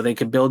tracks. So they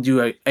could build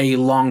you a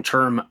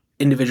long-term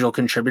individual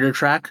contributor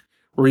track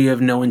where you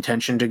have no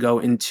intention to go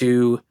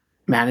into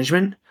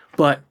management,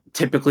 but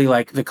typically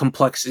like the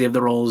complexity of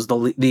the roles,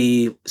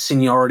 the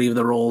seniority of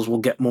the roles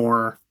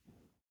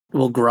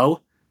will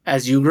grow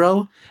as you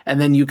grow.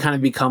 And then you kind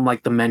of become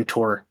like the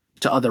mentor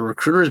to other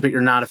recruiters, but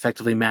you're not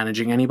effectively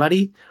managing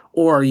anybody.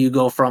 Or you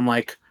go from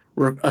like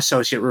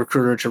associate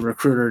recruiter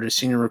to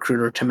senior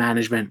recruiter to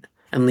management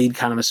and lead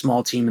kind of a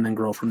small team and then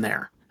grow from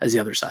there as the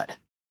other side.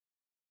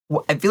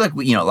 Well, I feel like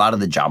a lot of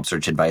the job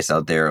search advice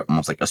out there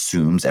almost like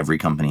assumes every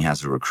company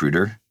has a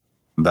recruiter,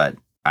 but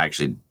I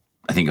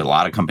think a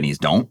lot of companies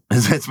don't.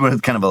 It's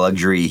kind of a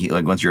luxury,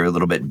 like once you're a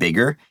little bit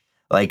bigger.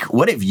 Like,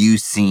 what have you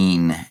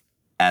seen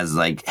as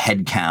like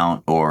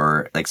headcount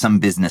or like some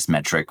business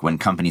metric when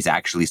companies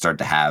actually start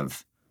to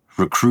have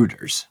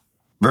recruiters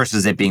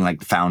versus it being like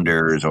the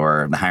founders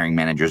or the hiring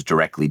managers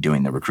directly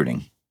doing the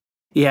recruiting?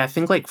 Yeah, I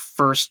think like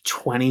first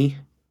 20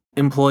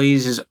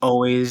 employees is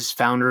always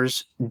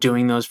founders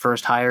doing those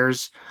first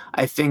hires.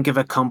 I think if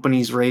a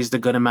company's raised a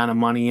good amount of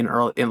money in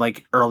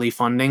early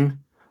funding,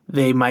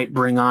 they might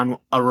bring on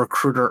a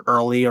recruiter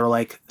early or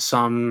like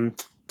some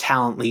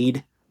talent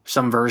lead,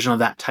 some version of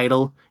that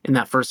title in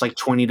that first like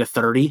 20 to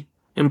 30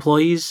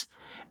 employees.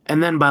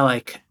 And then by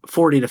like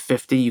 40 to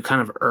 50, you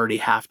kind of already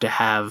have to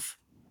have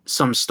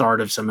some start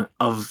of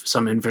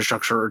some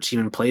infrastructure or team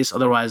in place.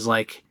 Otherwise,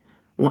 like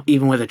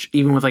even with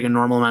like a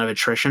normal amount of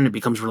attrition, it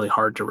becomes really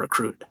hard to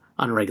recruit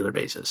on a regular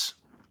basis.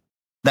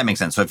 That makes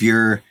sense. So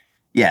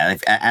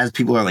if as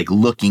people are like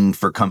looking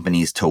for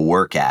companies to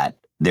work at,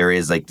 there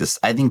is like this,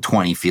 I think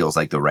 20 feels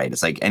like the right.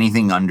 It's like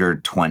anything under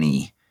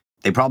 20,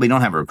 they probably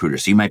don't have a recruiter.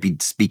 So you might be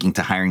speaking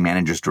to hiring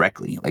managers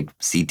directly, like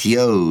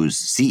CTOs,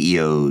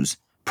 CEOs,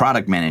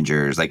 product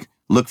managers, like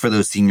look for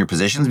those senior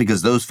positions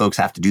because those folks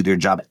have to do their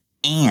job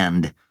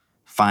and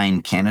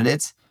find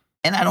candidates.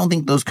 And I don't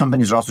think those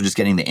companies are also just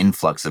getting the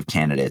influx of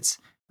candidates.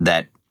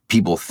 that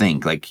people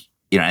think. Like,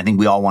 I think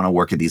we all want to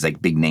work at these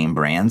like big name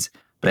brands,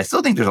 but I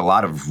still think there's a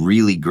lot of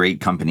really great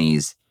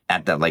companies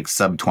at that like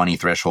sub 20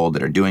 threshold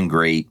that are doing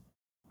great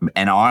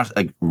and are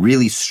like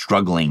really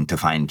struggling to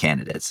find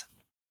candidates.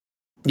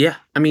 Yeah.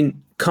 I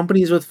mean,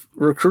 companies with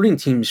recruiting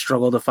teams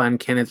struggle to find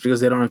candidates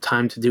because they don't have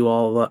time to do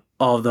all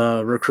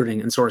the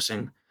recruiting and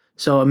sourcing.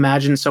 So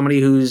imagine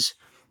somebody who's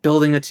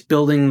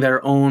building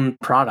their own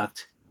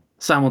product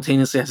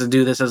simultaneously has to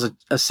do this as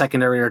a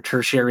secondary or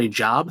tertiary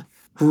job.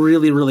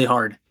 Really, really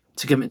hard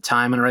to commit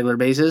time on a regular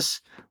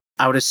basis.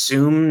 I would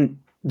assume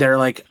they're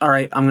like, all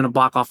right, I'm going to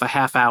block off a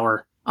half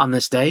hour on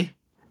this day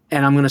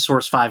and I'm going to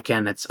source 5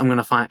 candidates. I'm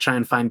going to try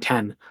and find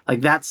 10.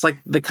 Like that's like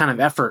the kind of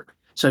effort.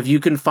 So if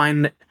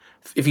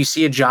you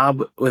see a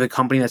job with a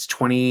company that's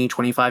 20,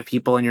 25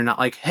 people and you're not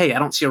like, hey, I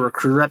don't see a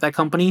recruiter at that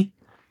company,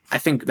 I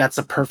think that's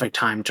the perfect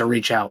time to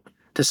reach out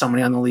to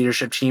somebody on the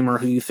leadership team or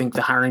who you think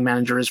the hiring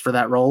manager is for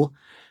that role.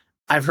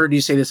 I've heard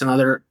you say this in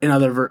other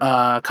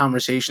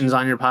conversations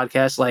on your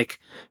podcast, like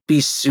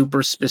be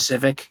super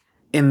specific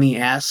in the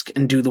ask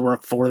and do the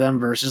work for them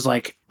versus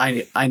like,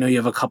 I know you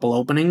have a couple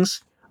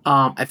openings.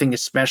 I think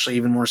especially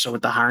even more so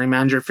with the hiring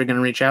manager, if you're going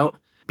to reach out,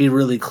 be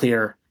really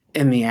clear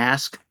in the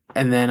ask.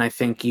 And then I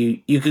think you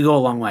could go a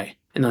long way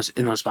in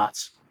those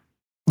spots.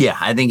 Yeah,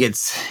 I think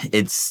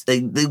it's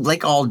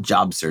like all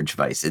job search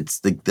advice. It's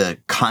the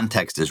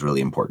context is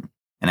really important.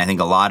 And I think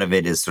a lot of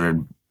it is sort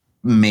of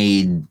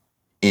made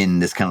in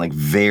this kind of like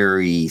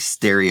very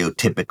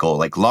stereotypical,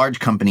 like large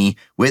company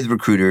with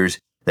recruiters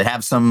that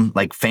have some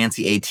like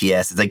fancy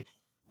ATS. It's like,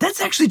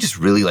 that's actually just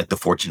really like the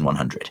Fortune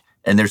 100.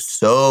 And there's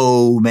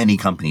so many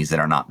companies that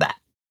are not that.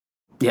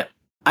 Yeah.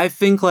 I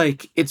think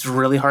like it's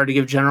really hard to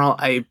give general.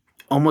 I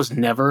almost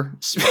never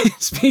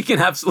speak in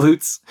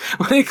absolutes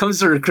when it comes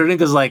to recruiting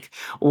because like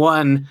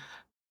one,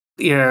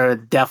 you're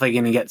definitely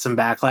going to get some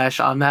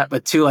backlash on that,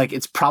 but two, like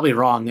it's probably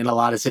wrong in a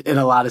lot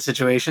of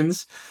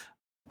situations.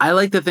 I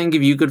like to think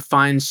if you could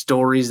find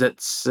stories that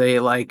say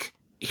like,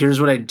 here's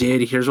what I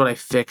did, here's what I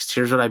fixed,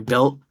 here's what I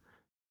built.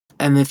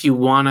 And if you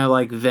want to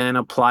like then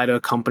apply to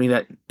a company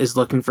that is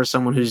looking for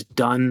someone who's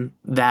done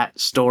that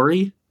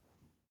story,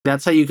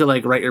 that's how you could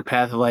like write your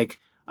path of like,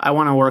 I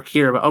want to work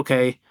here, but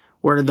okay,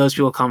 where did those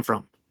people come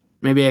from?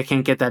 Maybe I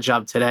can't get that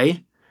job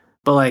today,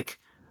 but like,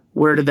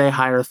 where did they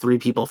hire 3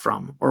 people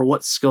from? Or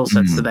what skill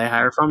sets did they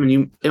hire from?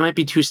 And it might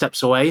be 2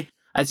 steps away.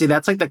 I'd say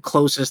that's like the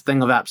closest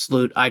thing of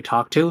absolute I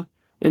talk to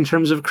in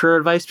terms of career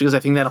advice, because I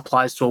think that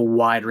applies to a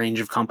wide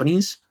range of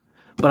companies.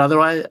 But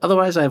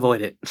otherwise I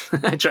avoid it.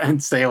 I try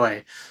and stay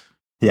away.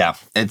 Yeah,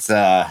 it's,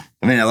 I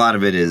mean, a lot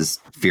of it is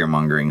fear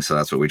mongering. So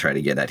that's what we try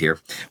to get at here.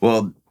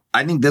 Well,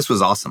 I think this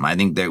was awesome. I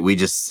think that we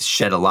just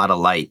shed a lot of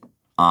light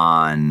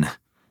on,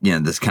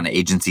 this kind of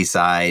agency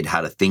side, how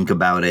to think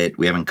about it.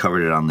 We haven't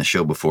covered it on the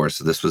show before.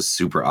 So this was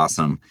super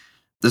awesome.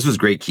 This was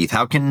great, Keith.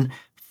 How can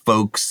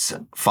folks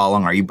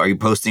follow? Are you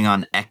posting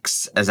on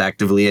X as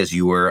actively as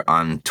you were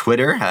on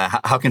Twitter?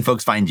 How can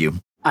folks find you?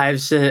 I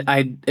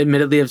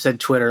admittedly have said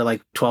Twitter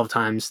like 12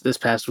 times this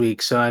past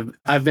week. So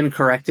I've been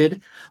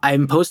corrected.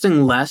 I'm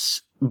posting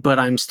less, but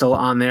I'm still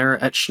on there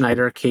at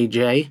Schneider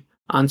KJ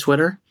on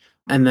Twitter.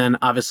 And then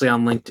obviously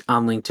on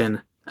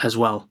LinkedIn as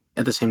well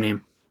at the same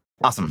name.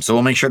 Awesome. So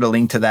we'll make sure to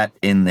link to that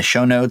in the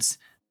show notes.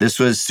 This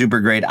was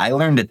super great. I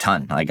learned a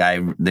ton. Like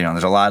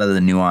there's a lot of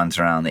the nuance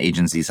around the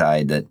agency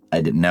side that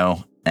I didn't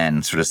know,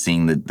 and sort of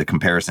seeing the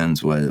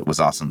comparisons was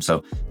awesome.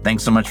 So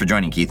thanks so much for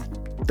joining, Keith.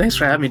 Thanks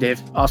for having me,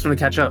 Dave. Awesome to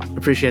catch up.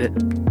 Appreciate it.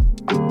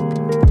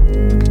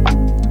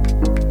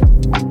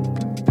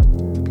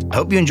 I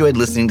hope you enjoyed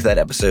listening to that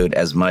episode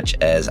as much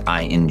as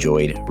I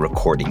enjoyed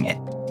recording it.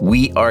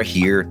 We are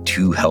here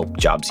to help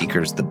job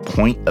seekers. The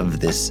point of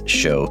this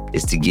show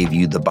is to give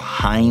you the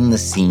behind the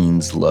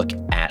scenes look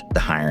at the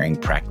hiring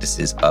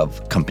practices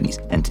of companies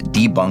and to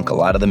debunk a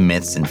lot of the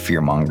myths and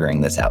fear mongering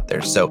that's out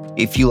there. So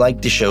if you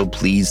like the show,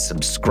 please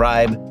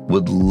subscribe.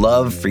 Would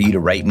love for you to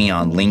write me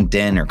on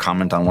LinkedIn or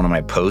comment on one of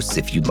my posts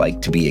if you'd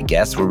like to be a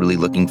guest. We're really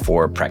looking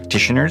for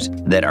practitioners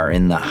that are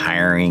in the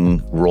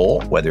hiring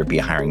role, whether it be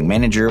a hiring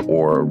manager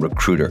or a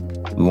recruiter.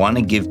 We want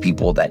to give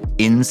people that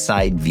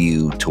inside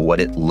view to what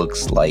it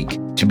looks like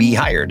to be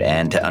hired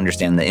and to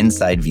understand the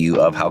inside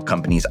view of how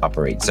companies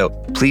operate. So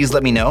please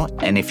let me know.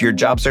 And if you're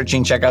job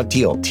searching, check out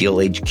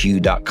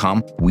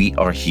tealhq.com. We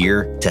are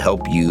here to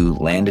help you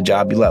land a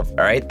job you love. All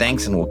right,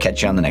 thanks, and we'll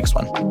catch you on the next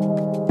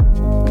one.